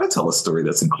make. We try to tell a story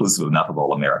that's inclusive enough of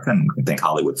all America, and we can thank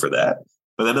Hollywood for that.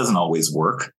 But that doesn't always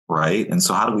work, right? And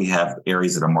so how do we have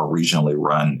areas that are more regionally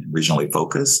run, regionally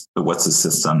focused? But what's the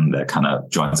system that kind of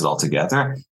joins it all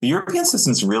together? The European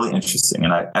system is really interesting.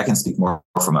 And I can speak more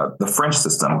from the French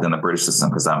system than the British system,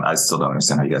 because I still don't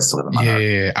understand how you guys still live in monarchy.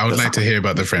 Yeah, I would like to hear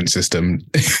about the French system.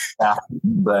 Yeah.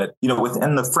 But,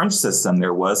 within the French system,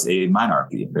 there was a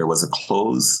monarchy. There was a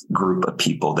closed group of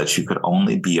people that you could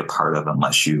only be a part of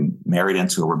unless you married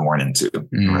into or were born into,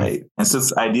 right? And so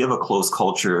this idea of a closed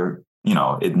culture,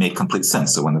 it made complete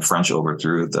sense. So when the French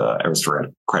overthrew the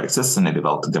aristocratic system, they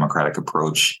developed a democratic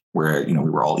approach where, we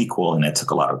were all equal, and it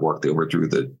took a lot of work. They overthrew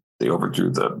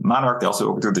the monarch. They also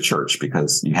overthrew the church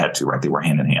because you had to, right? They were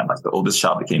hand in hand. Like the oldest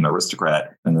child became an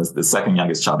aristocrat, and the second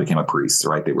youngest child became a priest,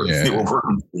 right? They were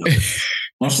working together.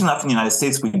 Interesting enough, in the United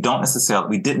States, we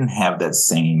didn't have that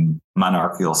same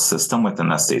monarchical system within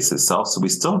the states itself. So we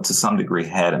still, to some degree,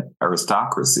 had an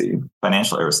aristocracy,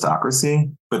 financial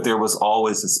aristocracy, but there was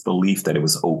always this belief that it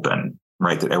was open,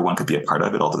 right? That everyone could be a part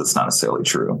of it, although that's not necessarily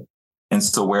true. And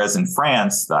so whereas in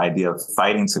France, the idea of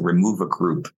fighting to remove a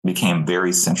group became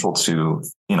very central to,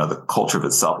 the culture of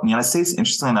itself. In the United States,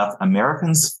 interestingly enough,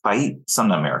 Americans fight,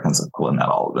 some Americans, well, not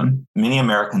all of them, many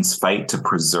Americans fight to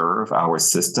preserve our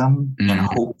system and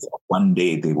hope that one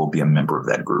day they will be a member of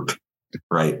that group.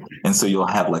 Right. And so you'll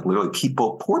have literally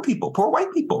poor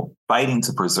white people fighting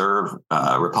to preserve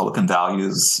Republican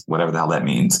values, whatever the hell that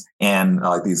means. And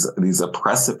these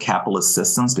oppressive capitalist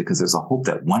systems, because there's a hope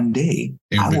that one day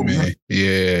I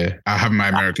have my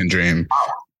American dream.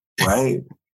 Right.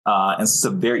 And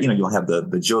so you'll have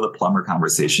the Joe the Plumber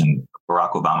conversation.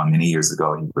 Barack Obama, many years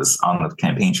ago, he was on the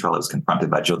campaign trail. He was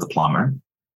confronted by Joe the Plumber,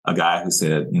 a guy who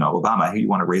said, Obama, I hear you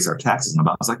want to raise our taxes. And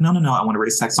Obama was like, no, I want to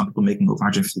raise taxes on people making over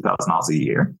 $150,000 a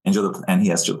year. And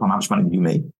he asked Joe the Plumber, how much money do you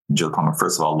make? And Joe the Plumber,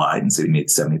 first of all, lied and said he made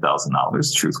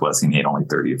 $70,000. Truth was he made only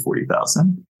 $30,000 or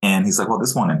 $40,000. And he's like, well,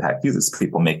 this won't impact you. This is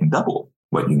people making double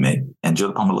what you make. And Joe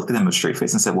the Plumber looked at him with a straight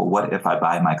face and said, well, what if I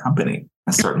buy my company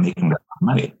and start making that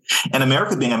money? And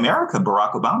America being America,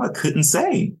 Barack Obama couldn't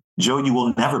say, Joe, you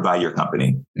will never buy your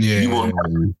company. Yeah. You will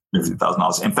never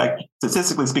 $50,000. In fact,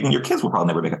 statistically speaking, your kids will probably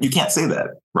never make it. You can't say that,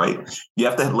 right? You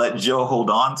have to let Joe hold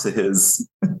on to his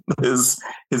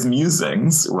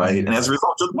musings, right? And as a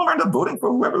result, Joe ended up voting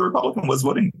for whoever the Republican was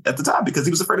voting at the time because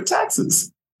he was afraid of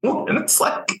taxes. And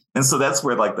and so that's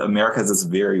where America has this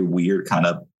very weird kind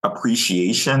of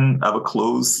appreciation of a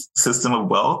closed system of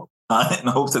wealth in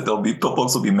hopes that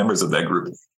folks will be members of that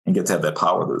group and get to have that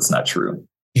power, but it's not true.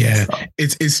 Yeah,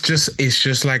 it's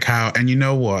just like how, and you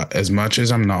know what, as much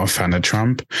as I'm not a fan of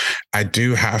Trump, I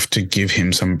do have to give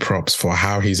him some props for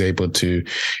how he's able to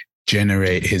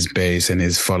generate his base and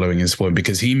his following and support,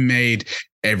 because he made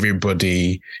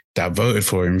everybody that voted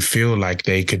for him feel like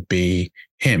they could be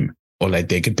him, or like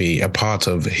they could be a part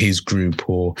of his group,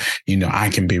 or, I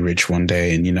can be rich one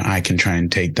day and, I can try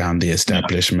and take down the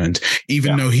establishment,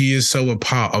 even though he is so a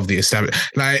part of the establishment.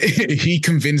 Like he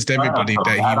convinced everybody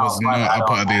that he was not a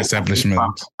part of the establishment.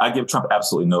 I give Trump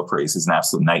absolutely no praise. He's an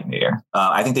absolute nightmare.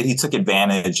 I think that he took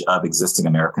advantage of existing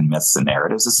American myths and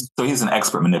narratives. So he's an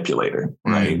expert manipulator,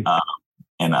 right?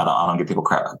 And I don't give people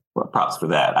props for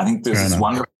that. I think there's this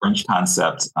wonderful French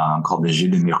concept called the jeu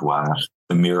de miroir,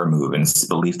 the mirror move. And it's the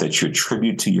belief that you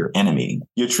attribute to your enemy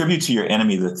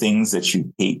the things that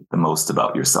you hate the most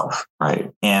about yourself, right?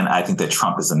 And I think that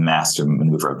Trump is a master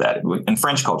maneuver of that. In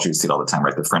French culture, you see it all the time,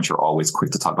 right? The French are always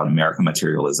quick to talk about American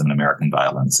materialism and American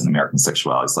violence and American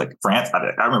sexuality. It's like France.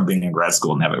 I remember being in grad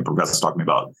school and having a professor talk to me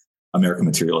about American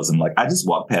materialism. Like I just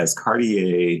walked past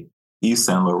Cartier, Yves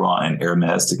Saint Laurent, and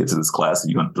Hermes to get to this class.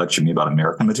 And you want to lecture me about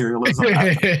American materialism?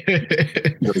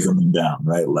 Down,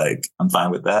 right? Like I'm fine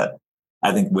with that.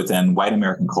 I think within white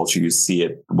American culture, you see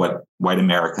it, what white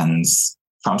Americans,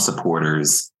 Trump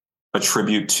supporters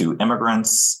attribute to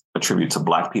immigrants, attribute to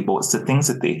Black people. It's the things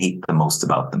that they hate the most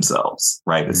about themselves,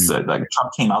 right? It's like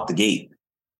Trump came out the gate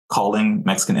calling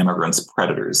Mexican immigrants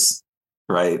predators,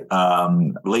 right?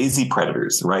 Lazy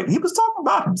predators, right? He was talking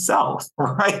about himself,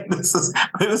 right?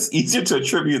 It was easier to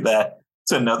attribute that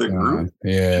to another group, to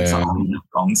your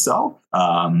own self.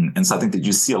 And so I think that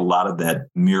you see a lot of that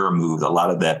mirror move, a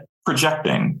lot of that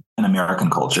projecting in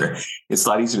American culture. It's a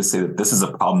lot easier to say that this is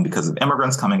a problem because of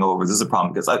immigrants coming over. This is a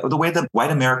problem because the way that white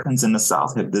Americans in the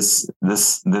South have this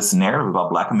narrative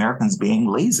about Black Americans being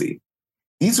lazy,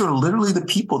 These are literally the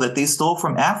people that they stole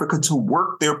from Africa to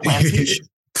work their plantation.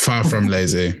 Far from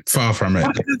lazy. Far from it.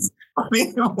 I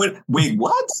mean, wait,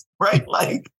 what? Right?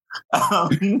 Like,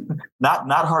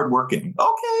 not hardworking.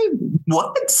 Okay,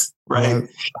 what? Right.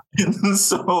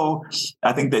 So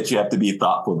I think that you have to be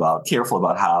careful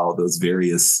about how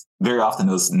very often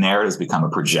those narratives become a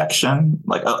projection.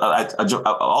 Like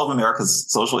all of America's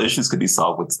social issues could be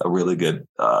solved with a really good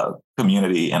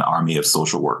community and army of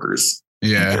social workers.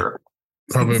 Yeah,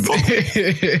 probably.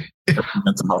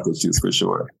 Mental health issues for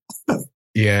sure.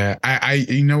 Yeah, I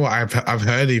you know what, I've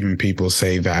heard even people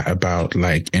say that about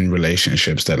like in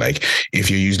relationships, that like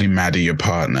if you're usually mad at your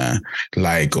partner,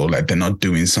 like, or like they're not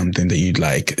doing something that you'd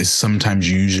like, is sometimes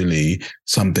usually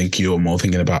something you're more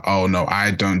thinking about, oh no,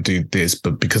 I don't do this,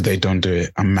 but because they don't do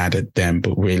it, I'm mad at them.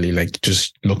 But really, like,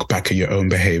 just look back at your own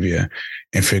behavior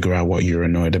and figure out what you're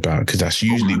annoyed about, because that's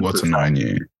usually 100%. What's annoying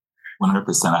you.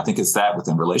 100%. I think it's that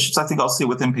within relationships. I think I'll see it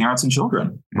within parents and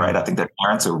children, right? I think that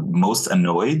parents are most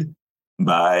annoyed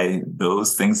by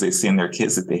those things they see in their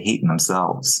kids that they hate in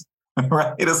themselves,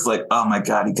 right? It's like, oh my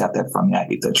God, he got that from me. I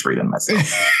hate that trait in myself.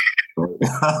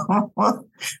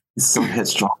 He's so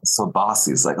headstrong, so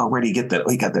bossy. It's like, oh, where did he get that? Oh,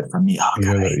 he got that from me. Oh,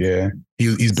 God, yeah.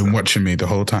 He's been watching me the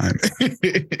whole time.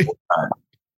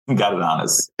 Got it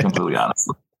honest, completely honest.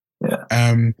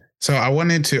 Yeah. So I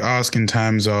wanted to ask, in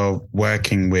terms of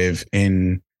working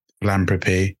in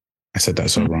philanthropy, I said that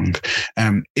so wrong.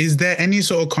 Is there any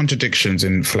sort of contradictions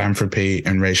in philanthropy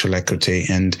and racial equity?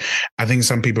 And I think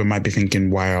some people might be thinking,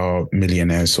 why are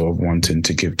millionaires sort of wanting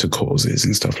to give to causes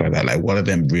and stuff like that? Like, what are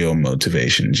them real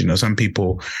motivations? You know, some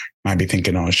people might be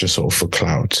thinking, oh, it's just sort of for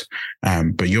clout.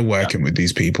 But you're working with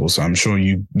these people, so I'm sure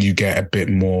you get a bit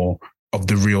more of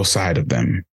the real side of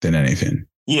them than anything.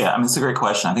 Yeah, I mean, it's a great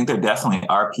question. I think there definitely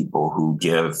are people who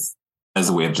give as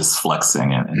a way of just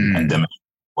flexing and demonstrating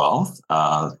wealth,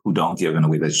 who don't give in a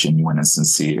way that's genuine and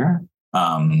sincere.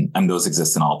 And those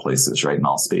exist in all places, right? In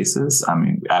all spaces. I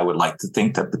mean, I would like to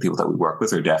think that the people that we work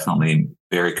with are definitely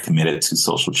very committed to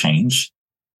social change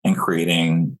and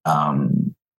creating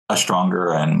a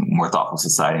stronger and more thoughtful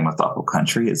society, and more thoughtful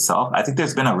country itself. I think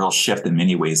there's been a real shift in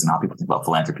many ways in how people think about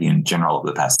philanthropy in general over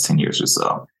the past 10 years or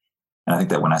so. And I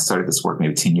think that when I started this work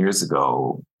maybe 10 years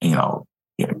ago,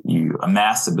 you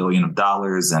amass $1 billion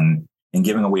and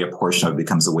giving away a portion of it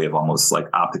becomes a way of almost like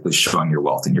optically showing your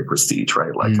wealth and your prestige,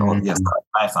 right? Like, oh, yes,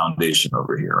 my foundation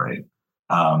over here, right?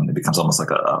 It becomes almost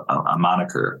like a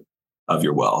moniker of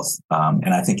your wealth.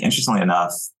 And I think, interestingly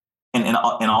enough, and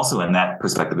also in that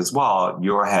perspective as well,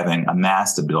 your having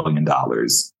amassed $1 billion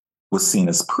was seen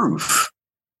as proof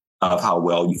of how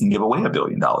well you can give away $1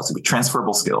 billion with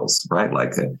transferable skills, right?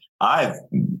 Like, I've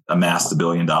amassed $1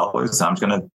 billion, so I'm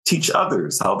going to teach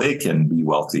others how they can be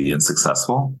wealthy and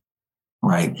successful.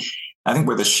 Right. I think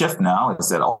where the shift now is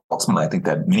that ultimately, I think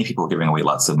that many people giving away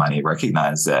lots of money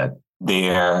recognize that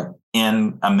they're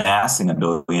in amassing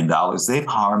 $1 billion. They've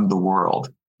harmed the world.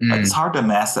 Like, it's hard to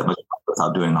amass that much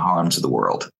without doing harm to the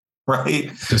world. Right.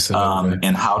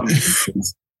 And how do you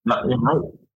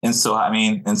and so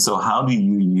how do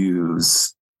you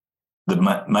use the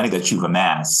money that you've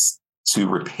amassed to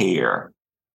repair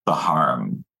the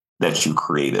harm that you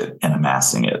created in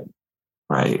amassing it?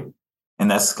 Right. And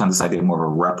that's kind of this idea, more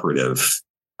of a reparative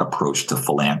approach to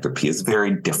philanthropy is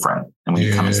very different. And when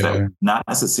you come into that, not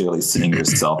necessarily seeing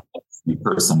yourself as the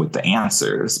person with the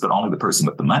answers, but only the person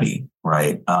with the money,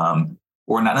 right?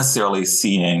 Or not necessarily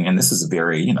seeing, and this is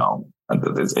very,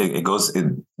 it goes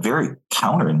very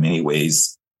counter in many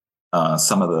ways,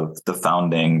 some of the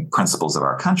founding principles of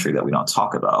our country that we don't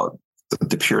talk about.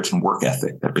 The Puritan work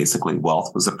ethic, that basically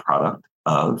wealth was a product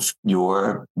of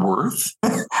your worth.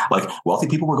 Like, wealthy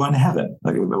people were going to heaven.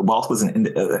 Like, wealth was in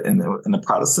the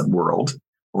Protestant world,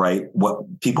 right?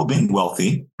 What people being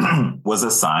wealthy was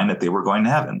a sign that they were going to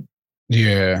heaven.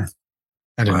 Yeah,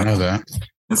 I didn't know that.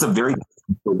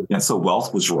 And so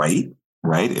wealth was right?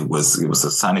 It was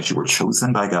a sign that you were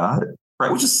chosen by God,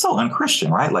 right? Which is so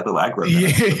unchristian, right? Like, I grew up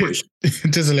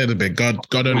in just a little bit. God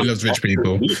only loves rich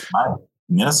people.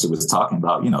 Minister was talking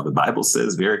about, the Bible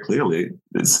says very clearly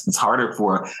it's harder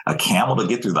for a camel to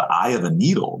get through the eye of a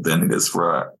needle than it is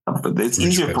it's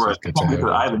easier for a camel to get through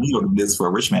the eye of a needle than it is for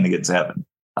a rich man to get to heaven.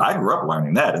 I grew up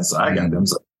learning that. And so I got them.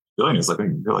 So billionaires like,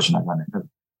 you realize you're not going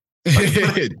to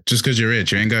heaven. Just because you're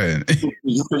rich, you ain't going. Just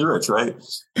because you're rich, right?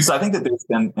 So I think that there's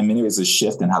been, in many ways, a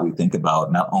shift in how we think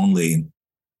about not only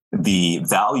the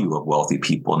value of wealthy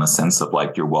people in the sense of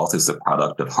like your wealth is the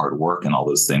product of hard work and all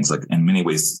those things, like in many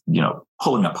ways,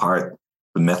 pulling apart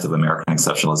the myth of American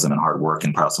exceptionalism and hard work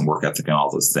and Protestant work ethic and all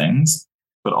those things,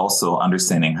 but also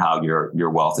understanding how your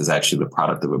wealth is actually the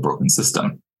product of a broken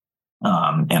system,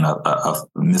 and a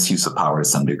misuse of power to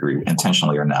some degree,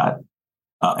 intentionally or not.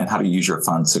 And how to use your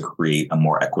funds to create a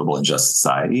more equitable and just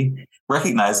society,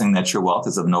 recognizing that your wealth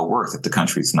is of no worth if the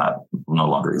country's no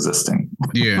longer existing.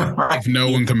 Yeah. Right? If no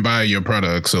one can buy your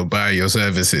products or buy your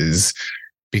services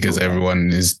because everyone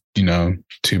is,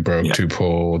 too broke, too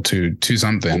poor, too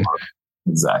something.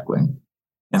 Exactly.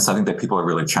 And so I think that people are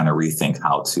really trying to rethink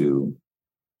how to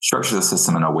structure the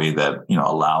system in a way that,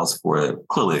 allows for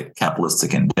clearly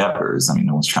capitalistic endeavors. I mean,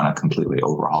 no one's trying to completely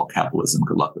overhaul capitalism.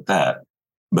 Good luck with that.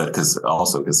 But because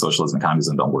socialism and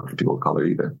communism don't work for people of color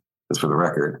either, just for the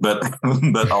record.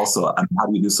 But also, how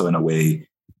do you do so in a way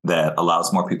that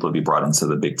allows more people to be brought into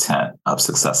the big tent of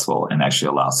successful and actually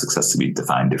allows success to be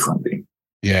defined differently?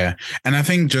 Yeah. And I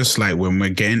think just like when we're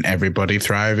getting everybody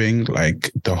thriving,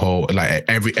 like the whole, like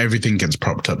everything gets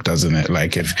propped up, doesn't it?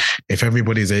 Like if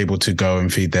everybody's able to go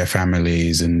and feed their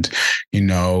families and,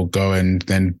 go and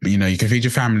then, you can feed your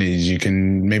families, you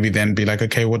can maybe then be like,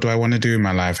 okay, what do I want to do in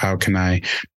my life? How can I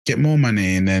get more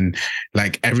money? And then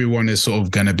like everyone is sort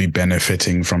of going to be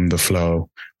benefiting from the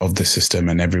flow of the system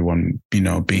and everyone,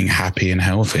 being happy and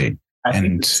healthy. I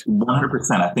think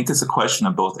 100%. I think it's a question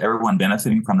of both everyone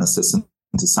benefiting from the system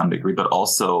to some degree, but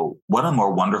also what a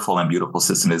more wonderful and beautiful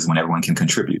system is when everyone can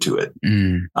contribute to it.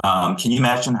 Can you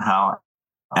imagine how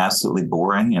absolutely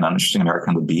boring and uninteresting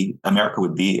America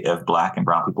would be if Black and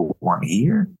brown people weren't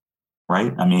here?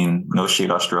 Right? I mean, no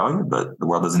shade Australia, but the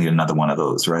world doesn't need another one of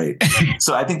those, right?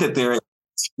 So I think that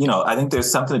I think there's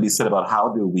something to be said about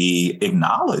how do we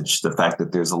acknowledge the fact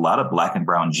that there's a lot of Black and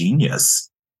brown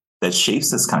genius that shapes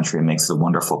this country and makes it a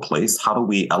wonderful place. How do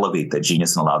we elevate that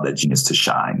genius and allow that genius to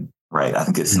shine? Right. I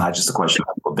think it's not just a question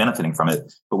of people benefiting from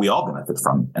it, but we all benefit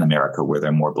from in America where there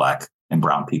are more Black and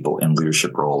brown people in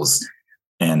leadership roles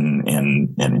and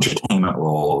in entertainment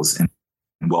roles and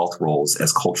wealth roles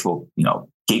as cultural,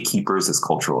 gatekeepers, as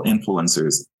cultural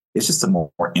influencers. It's just a more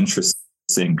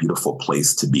interesting, beautiful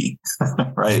place to be.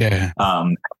 Right. Yeah.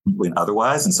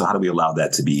 Otherwise. And so how do we allow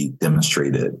that to be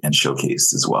demonstrated and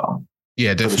showcased as well?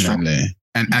 Yeah, definitely.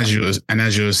 And as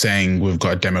you were saying, we've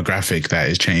got a demographic that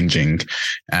is changing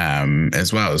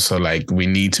as well. So like they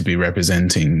need to be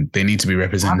representing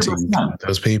 100%.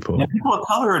 Those people. Yeah, people of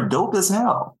color are dope as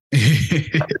hell.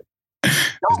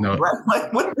 No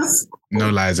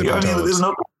lies about those. There's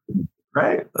no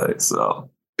right. So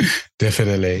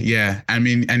definitely. Yeah. I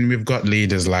mean, and we've got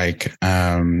leaders like,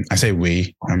 I say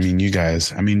we, I mean, you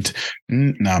guys, I mean,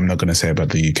 no, I'm not going to say about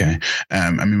the UK.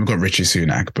 I mean, we've got Richie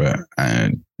Sunak, but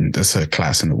that's a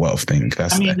class and a wealth thing.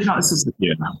 This is,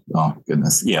 oh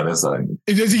goodness. Yeah.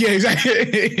 Yeah,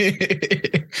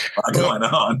 exactly. What's going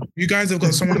on? You guys have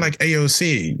got someone like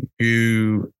AOC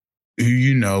who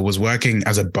was working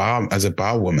as a bar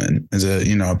woman, as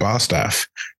a bar staff.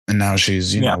 And now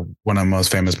she's, one of the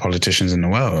most famous politicians in the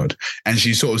world. And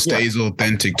she sort of stays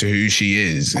authentic to who she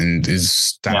is and is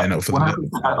standing up for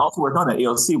the... I also worked on that.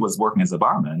 AOC was working as a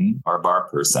barman or a bar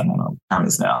person. I don't know how it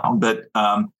is now. But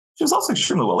she was also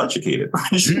extremely well educated.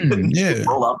 She didn't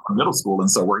roll out from middle school and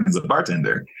start working as a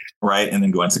bartender, right? And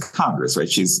then go into Congress, right?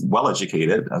 She's well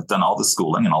educated, done all the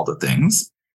schooling and all the things.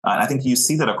 And I think you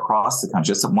see that across the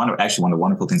country. One of the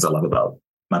wonderful things I love about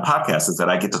my podcast is that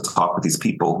I get to talk with these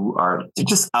people who are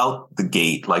just out the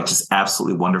gate, like just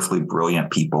absolutely wonderfully brilliant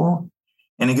people.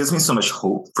 And it gives me so much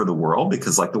hope for the world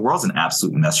because like the world's an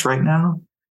absolute mess right now,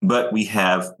 but we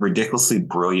have ridiculously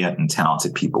brilliant and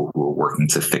talented people who are working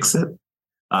to fix it.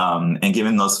 And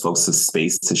giving those folks the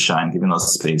space to shine, giving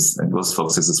those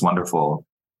folks, there's this wonderful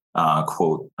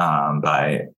quote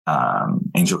by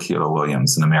Angel Kyoto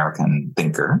Williams, an American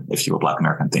thinker, if you will, Black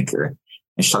American thinker.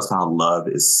 And she talks about how love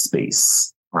is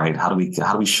space, right? How do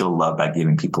we show love by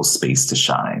giving people space to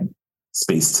shine,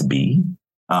 space to be?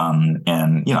 And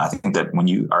I think that when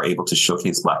you are able to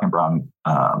showcase Black and brown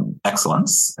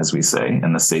excellence, as we say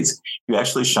in the States, you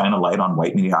actually shine a light on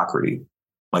white mediocrity.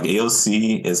 Like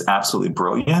AOC is absolutely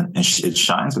brilliant and it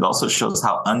shines, but also shows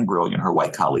how unbrilliant her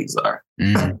white colleagues are.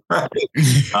 Right?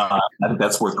 I think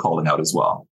that's worth calling out as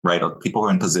well, right? People who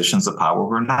are in positions of power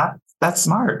who are not that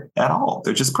smart at all.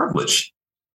 They're just privileged.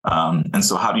 And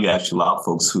so how do you actually allow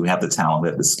folks who have the talent,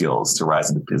 have the skills to rise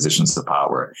into positions of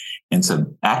power and to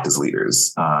act as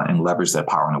leaders and leverage that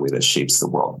power in a way that shapes the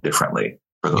world differently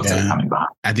for those that are coming behind?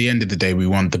 At the end of the day, we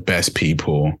want the best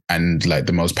people and like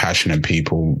the most passionate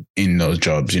people in those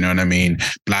jobs. You know what I mean?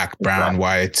 Black, brown,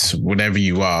 white, whatever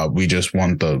you are, we just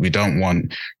want we don't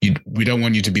want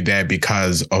you to be there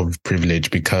because of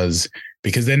privilege, because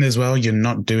then as well, you're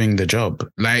not doing the job.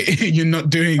 Like you're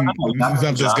not doing stuff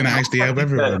that's going to actually help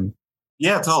everyone.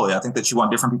 Yeah, totally. I think that you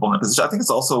want different people in a position. I think it's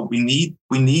also we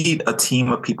need a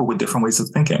team of people with different ways of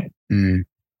thinking.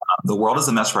 The world is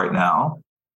a mess right now,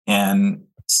 and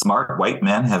smart white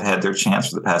men have had their chance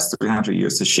for the past 300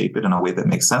 years to shape it in a way that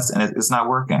makes sense, and it's not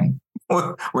working.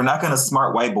 We're not going to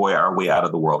smart white boy our way out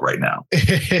of the world right now.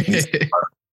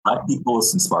 Black people,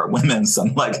 some smart women,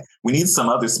 we need some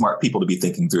other smart people to be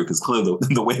thinking through, because clearly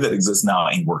the way that exists now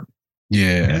ain't working.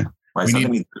 Yeah. Right.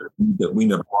 We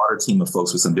need a broader team of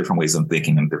folks with some different ways of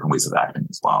thinking and different ways of acting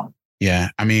as well. Yeah.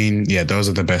 I mean, yeah, those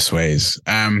are the best ways.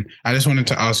 I just wanted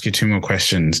to ask you two more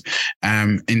questions.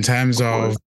 In terms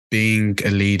of being a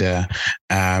leader,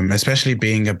 especially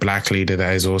being a Black leader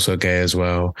that is also gay as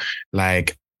well,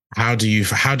 like, how do you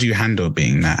handle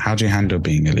being that? How do you handle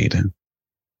being a leader?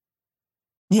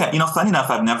 Yeah, funny enough,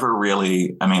 I've never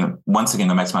really, once again,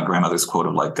 going back to my grandmother's quote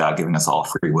of like God giving us all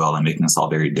free will and making us all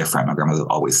very different. My grandmother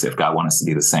always said, if God wanted us to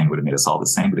be the same, would have made us all the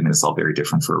same, but he made us all very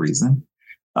different for a reason.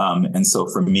 And so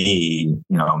for me,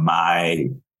 what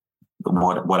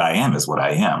I am is what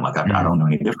I am. Like, I don't know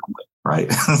any differently, right?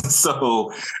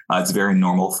 So it's very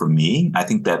normal for me. I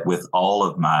think that with all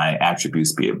of my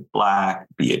attributes, be it Black,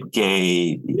 be it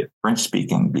gay, be it French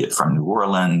speaking, be it from New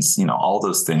Orleans, all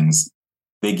those things,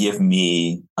 they give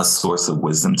me a source of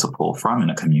wisdom to pull from and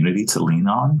a community to lean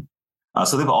on.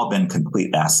 So they've all been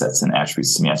complete assets and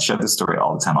attributes to me. I share this story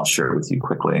all the time. I'll share it with you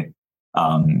quickly.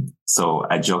 So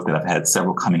I joke that I've had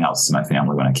several coming outs to my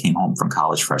family. When I came home from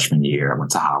college freshman year, I went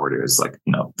to Howard. It was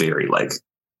very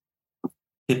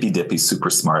hippy dippy, super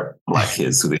smart Black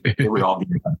kids who they were all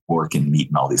getting work and meat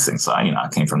and all these things. So I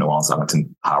came from New Orleans. I went to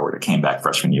Howard. I came back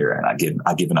freshman year, and I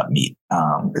given up meat.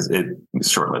 It was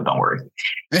short-lived. Don't worry.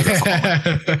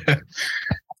 I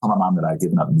told my mom that I'd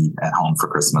given up meat at home for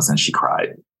Christmas, and she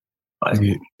cried.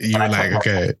 You were like,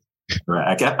 okay.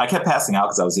 I kept passing out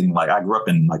because I was eating, I grew up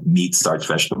in meat, starch,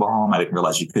 vegetable home. I didn't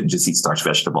realize you couldn't just eat starch,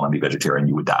 vegetable and be vegetarian.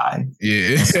 You would die.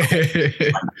 Yeah. So,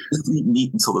 just eat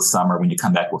meat until the summer. When you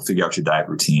come back, we'll figure out your diet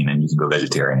routine and you can go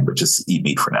vegetarian, but just eat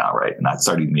meat for now. Right. And I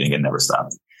started eating meat and it never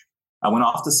stopped. I went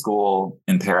off to school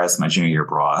in Paris my junior year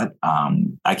abroad.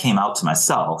 I came out to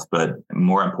myself, but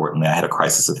more importantly, I had a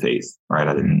crisis of faith. Right.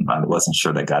 I wasn't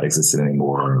sure that God existed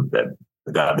anymore, or that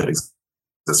the God that exists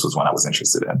was one I was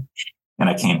interested in. And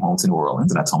I came home to New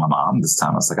Orleans and I told my mom this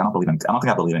time, I was like, I don't think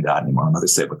I believe in God anymore. My mother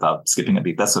said, without skipping a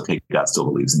beat, that's okay. God still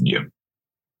believes in you.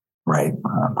 Right.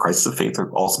 Crisis of faith.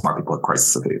 All smart people have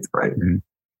crisis of faith. Right. Mm-hmm.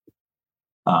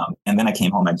 And then I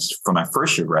came home for my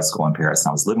first year of grad school in Paris,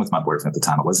 and I was living with my boyfriend at the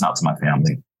time. I wasn't out to my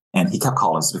family. And he kept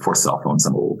calling us before cell phones.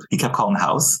 I'm old. He kept calling the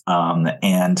house.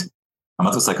 And my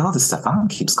mother was like, oh, this Stefan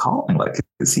keeps calling. Like,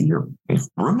 is he your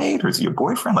roommate or is he your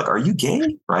boyfriend? Like, are you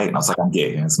gay? Right. And I was like, I'm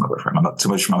gay. And it's my boyfriend. To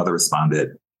which my mother responded,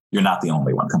 you're not the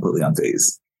only one, completely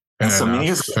unfazed. And so many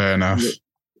years ago, fair enough.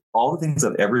 All the things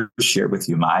I've ever shared with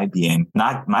you, my giving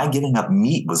up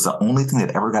meat was the only thing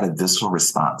that ever got a visceral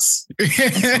response.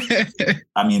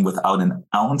 Without an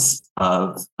ounce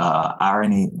of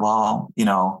irony. Well,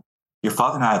 your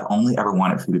father and I have only ever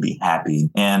wanted for you to be happy.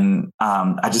 And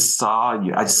I just saw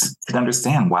you. I just could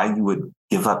understand why you would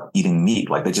give up eating meat.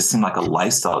 Like, that just seemed like a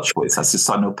lifestyle choice. I just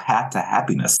saw no path to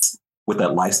happiness with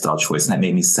that lifestyle choice. And that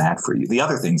made me sad for you. The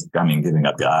other things, giving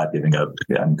up God, giving up,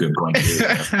 I'm good going gay.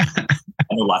 I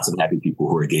know lots of happy people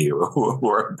who are gay or who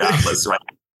are godless, right?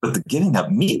 But the giving up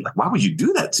meat, why would you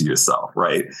do that to yourself,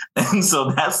 right? And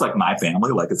so that's my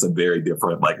family. It's a very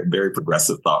different, a very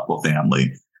progressive, thoughtful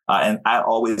family. And I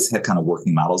always had kind of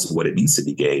working models of what it means to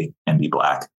be gay and be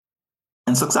Black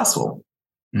and successful,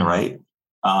 right?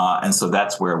 And so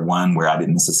that's where I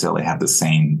didn't necessarily have the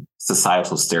same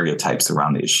societal stereotypes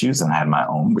around the issues, and I had my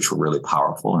own, which were really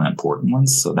powerful and important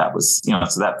ones. So that was,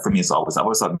 so that for me is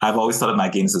I've always thought of my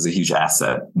games as a huge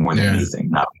asset more than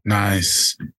anything. Now.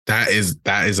 Nice. That is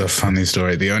a funny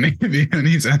story. The only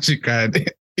actually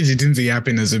cried is you didn't see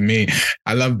happiness in me.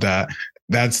 I love that.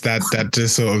 That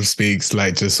just sort of speaks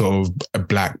just sort of a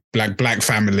black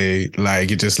family. You're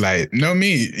just no,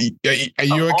 me. Are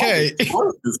you okay?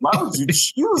 Why would you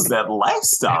choose that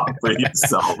lifestyle for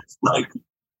yourself?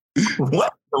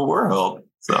 What in the world?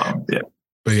 So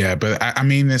yeah. But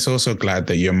it's also glad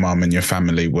that your mom and your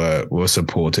family were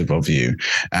supportive of you,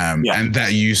 and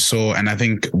that you saw. And I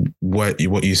think what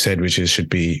you said, which should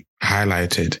be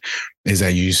highlighted, is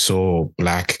that you saw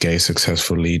Black, gay,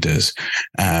 successful leaders,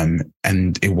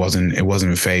 and it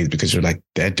wasn't phased, because you're like,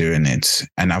 they're doing it,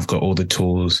 and I've got all the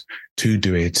tools to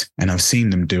do it, and I've seen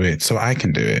them do it, so I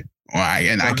can do it.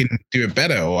 I can do it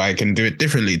better, or I can do it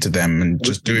differently to them and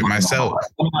just do it myself.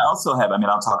 I also have,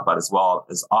 I'll talk about it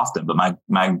as often, but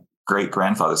my great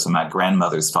grandfather, so my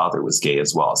grandmother's father was gay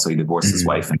as well. So he divorced his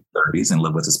wife and 30s and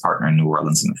lived with his partner in New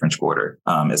Orleans in the French Quarter,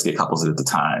 as gay couples did at the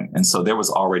time. And so there was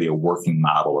already a working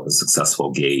model of a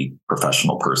successful gay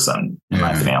professional person in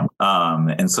my family.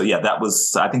 And so, that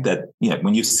was, I think that,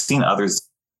 when you've seen others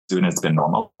doing it, it's been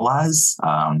normalized.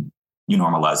 You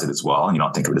normalize it as well, and you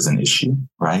don't think of it as an issue,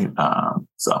 right?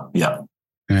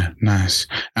 Yeah, nice.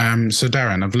 So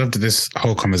Darren, I've loved this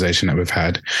whole conversation that we've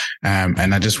had.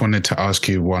 And I just wanted to ask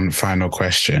you one final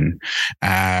question,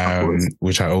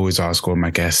 which I always ask all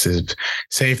my guests is,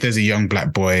 say if there's a young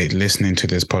Black boy listening to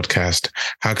this podcast,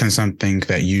 how can something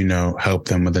that help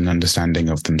them with an understanding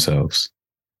of themselves?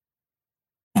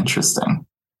 Interesting.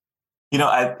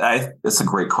 It's a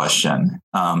great question.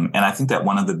 And I think that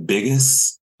one of the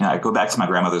biggest, I go back to my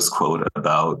grandmother's quote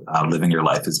about living your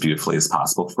life as beautifully as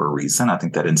possible for a reason. I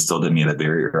think that instilled in me at a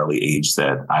very early age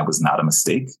that I was not a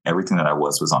mistake. Everything that I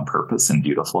was on purpose and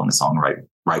beautiful in its own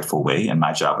rightful way. And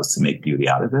my job was to make beauty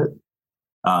out of it.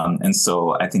 And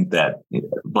so I think that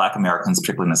Black Americans,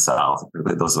 particularly in the South,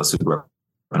 those of us who grew up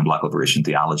in Black liberation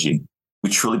theology,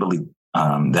 we truly believe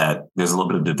that there's a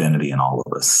little bit of divinity in all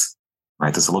of us.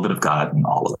 Right. There's a little bit of God in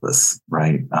all of us.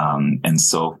 Right. And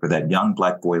so for that young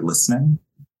Black boy listening,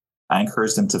 I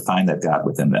encourage them to find that God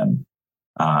within them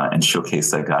and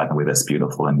showcase that God in a way that's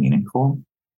beautiful and meaningful.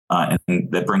 And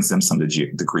that brings them some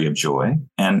degree of joy,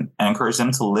 and encourage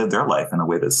them to live their life in a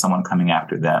way that someone coming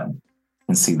after them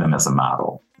can see them as a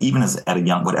model. Even as at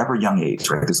whatever young age,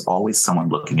 right? There's always someone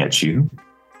looking at you.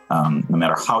 No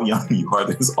matter how young you are,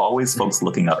 there's always folks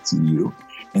looking up to you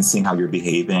and seeing how you're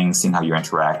behaving, seeing how you're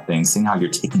interacting, seeing how you're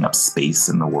taking up space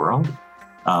in the world.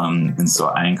 And so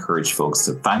I encourage folks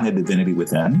to find the divinity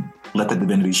within, let the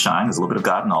divinity shine. There's a little bit of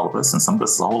God in all of us, and some of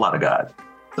us is a whole lot of God.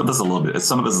 Some of us is a little bit,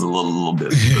 some of us is a little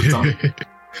bit,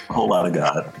 a whole lot of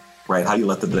God, right? How you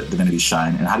let the divinity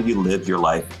shine, and how do you live your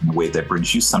life in a way that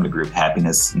brings you some degree of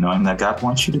happiness, knowing that God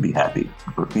wants you to be happy.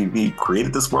 He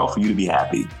created this world for you to be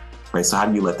happy, right? So how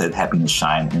do you let that happiness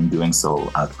shine, and in doing so,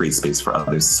 create space for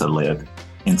others to live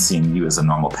and seeing you as a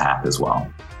normal path as well?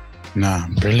 No,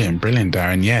 brilliant,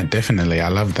 Darren. Yeah, definitely. I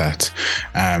love that.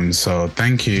 So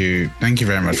thank you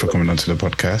very much for coming onto the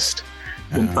podcast.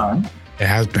 It's been fun. It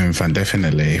has been fun,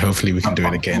 definitely. Hopefully we can do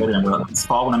it again. This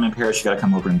fall when I'm in Paris, you got to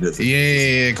come over and visit.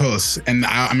 Yeah, of course. And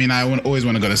I always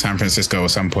want to go to San Francisco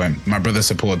at some point. My brother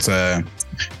supports,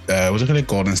 what's it called,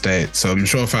 Golden State. So I'm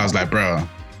sure if I was like, bro.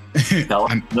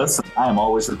 Listen, I am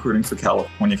always recruiting for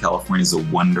California. California is a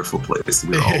wonderful place.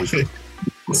 We're always to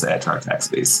add to our tax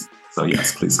base. So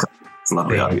yes, please come. It's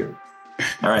lovely out here.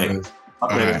 All right.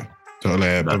 Talk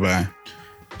later. Bye-bye.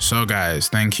 So guys,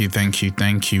 thank you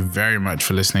very much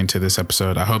for listening to this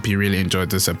episode. I hope you really enjoyed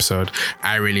this episode.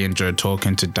 I really enjoyed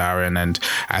talking to Darren, and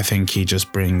I think he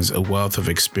just brings a wealth of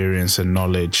experience and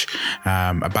knowledge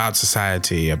about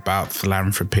society, about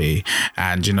philanthropy.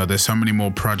 And, there's so many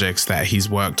more projects that he's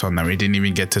worked on that we didn't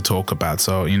even get to talk about.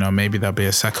 So, maybe there'll be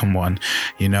a second one,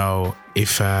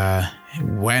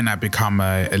 when I become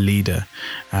a leader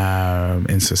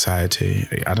in society.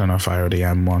 I don't know if I already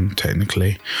am one,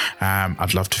 technically.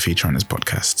 I'd love to feature on his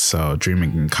podcast. So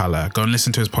Dreaming in Color. Go and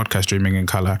listen to his podcast, Dreaming in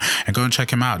Color, and go and check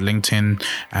him out. LinkedIn,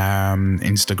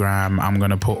 Instagram. I'm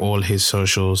going to put all his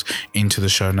socials into the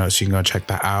show notes. You can go check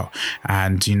that out.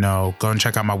 And, go and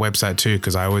check out my website too,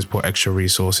 because I always put extra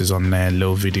resources on there,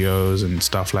 little videos and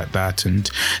stuff like that,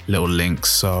 and little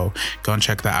links. So go and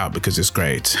check that out because it's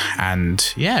great. And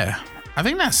yeah, I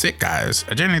think that's it, guys.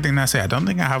 I genuinely think that's it. I don't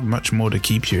think I have much more to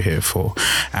keep you here for.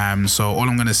 So all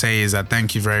I'm going to say is that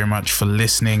thank you very much for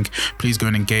listening. Please go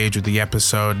and engage with the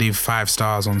episode. Leave 5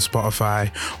 stars on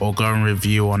Spotify, or go and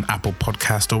review on Apple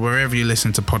Podcast, or wherever you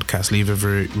listen to podcasts. Leave a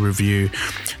review,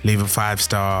 leave a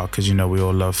 5-star, because we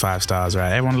all love 5 stars,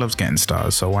 right? Everyone loves getting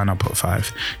stars, so why not put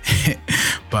 5?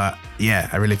 But yeah,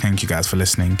 I really thank you guys for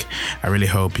listening. I really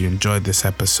hope you enjoyed this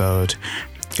episode.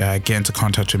 Get into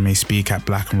contact with me,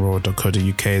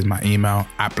 speak@blackandraw.co.uk is my email,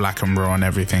 @blackandraw on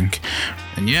everything.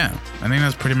 And yeah, I think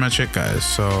that's pretty much it, guys.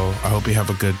 So I hope you have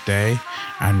a good day,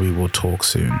 and we will talk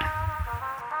soon.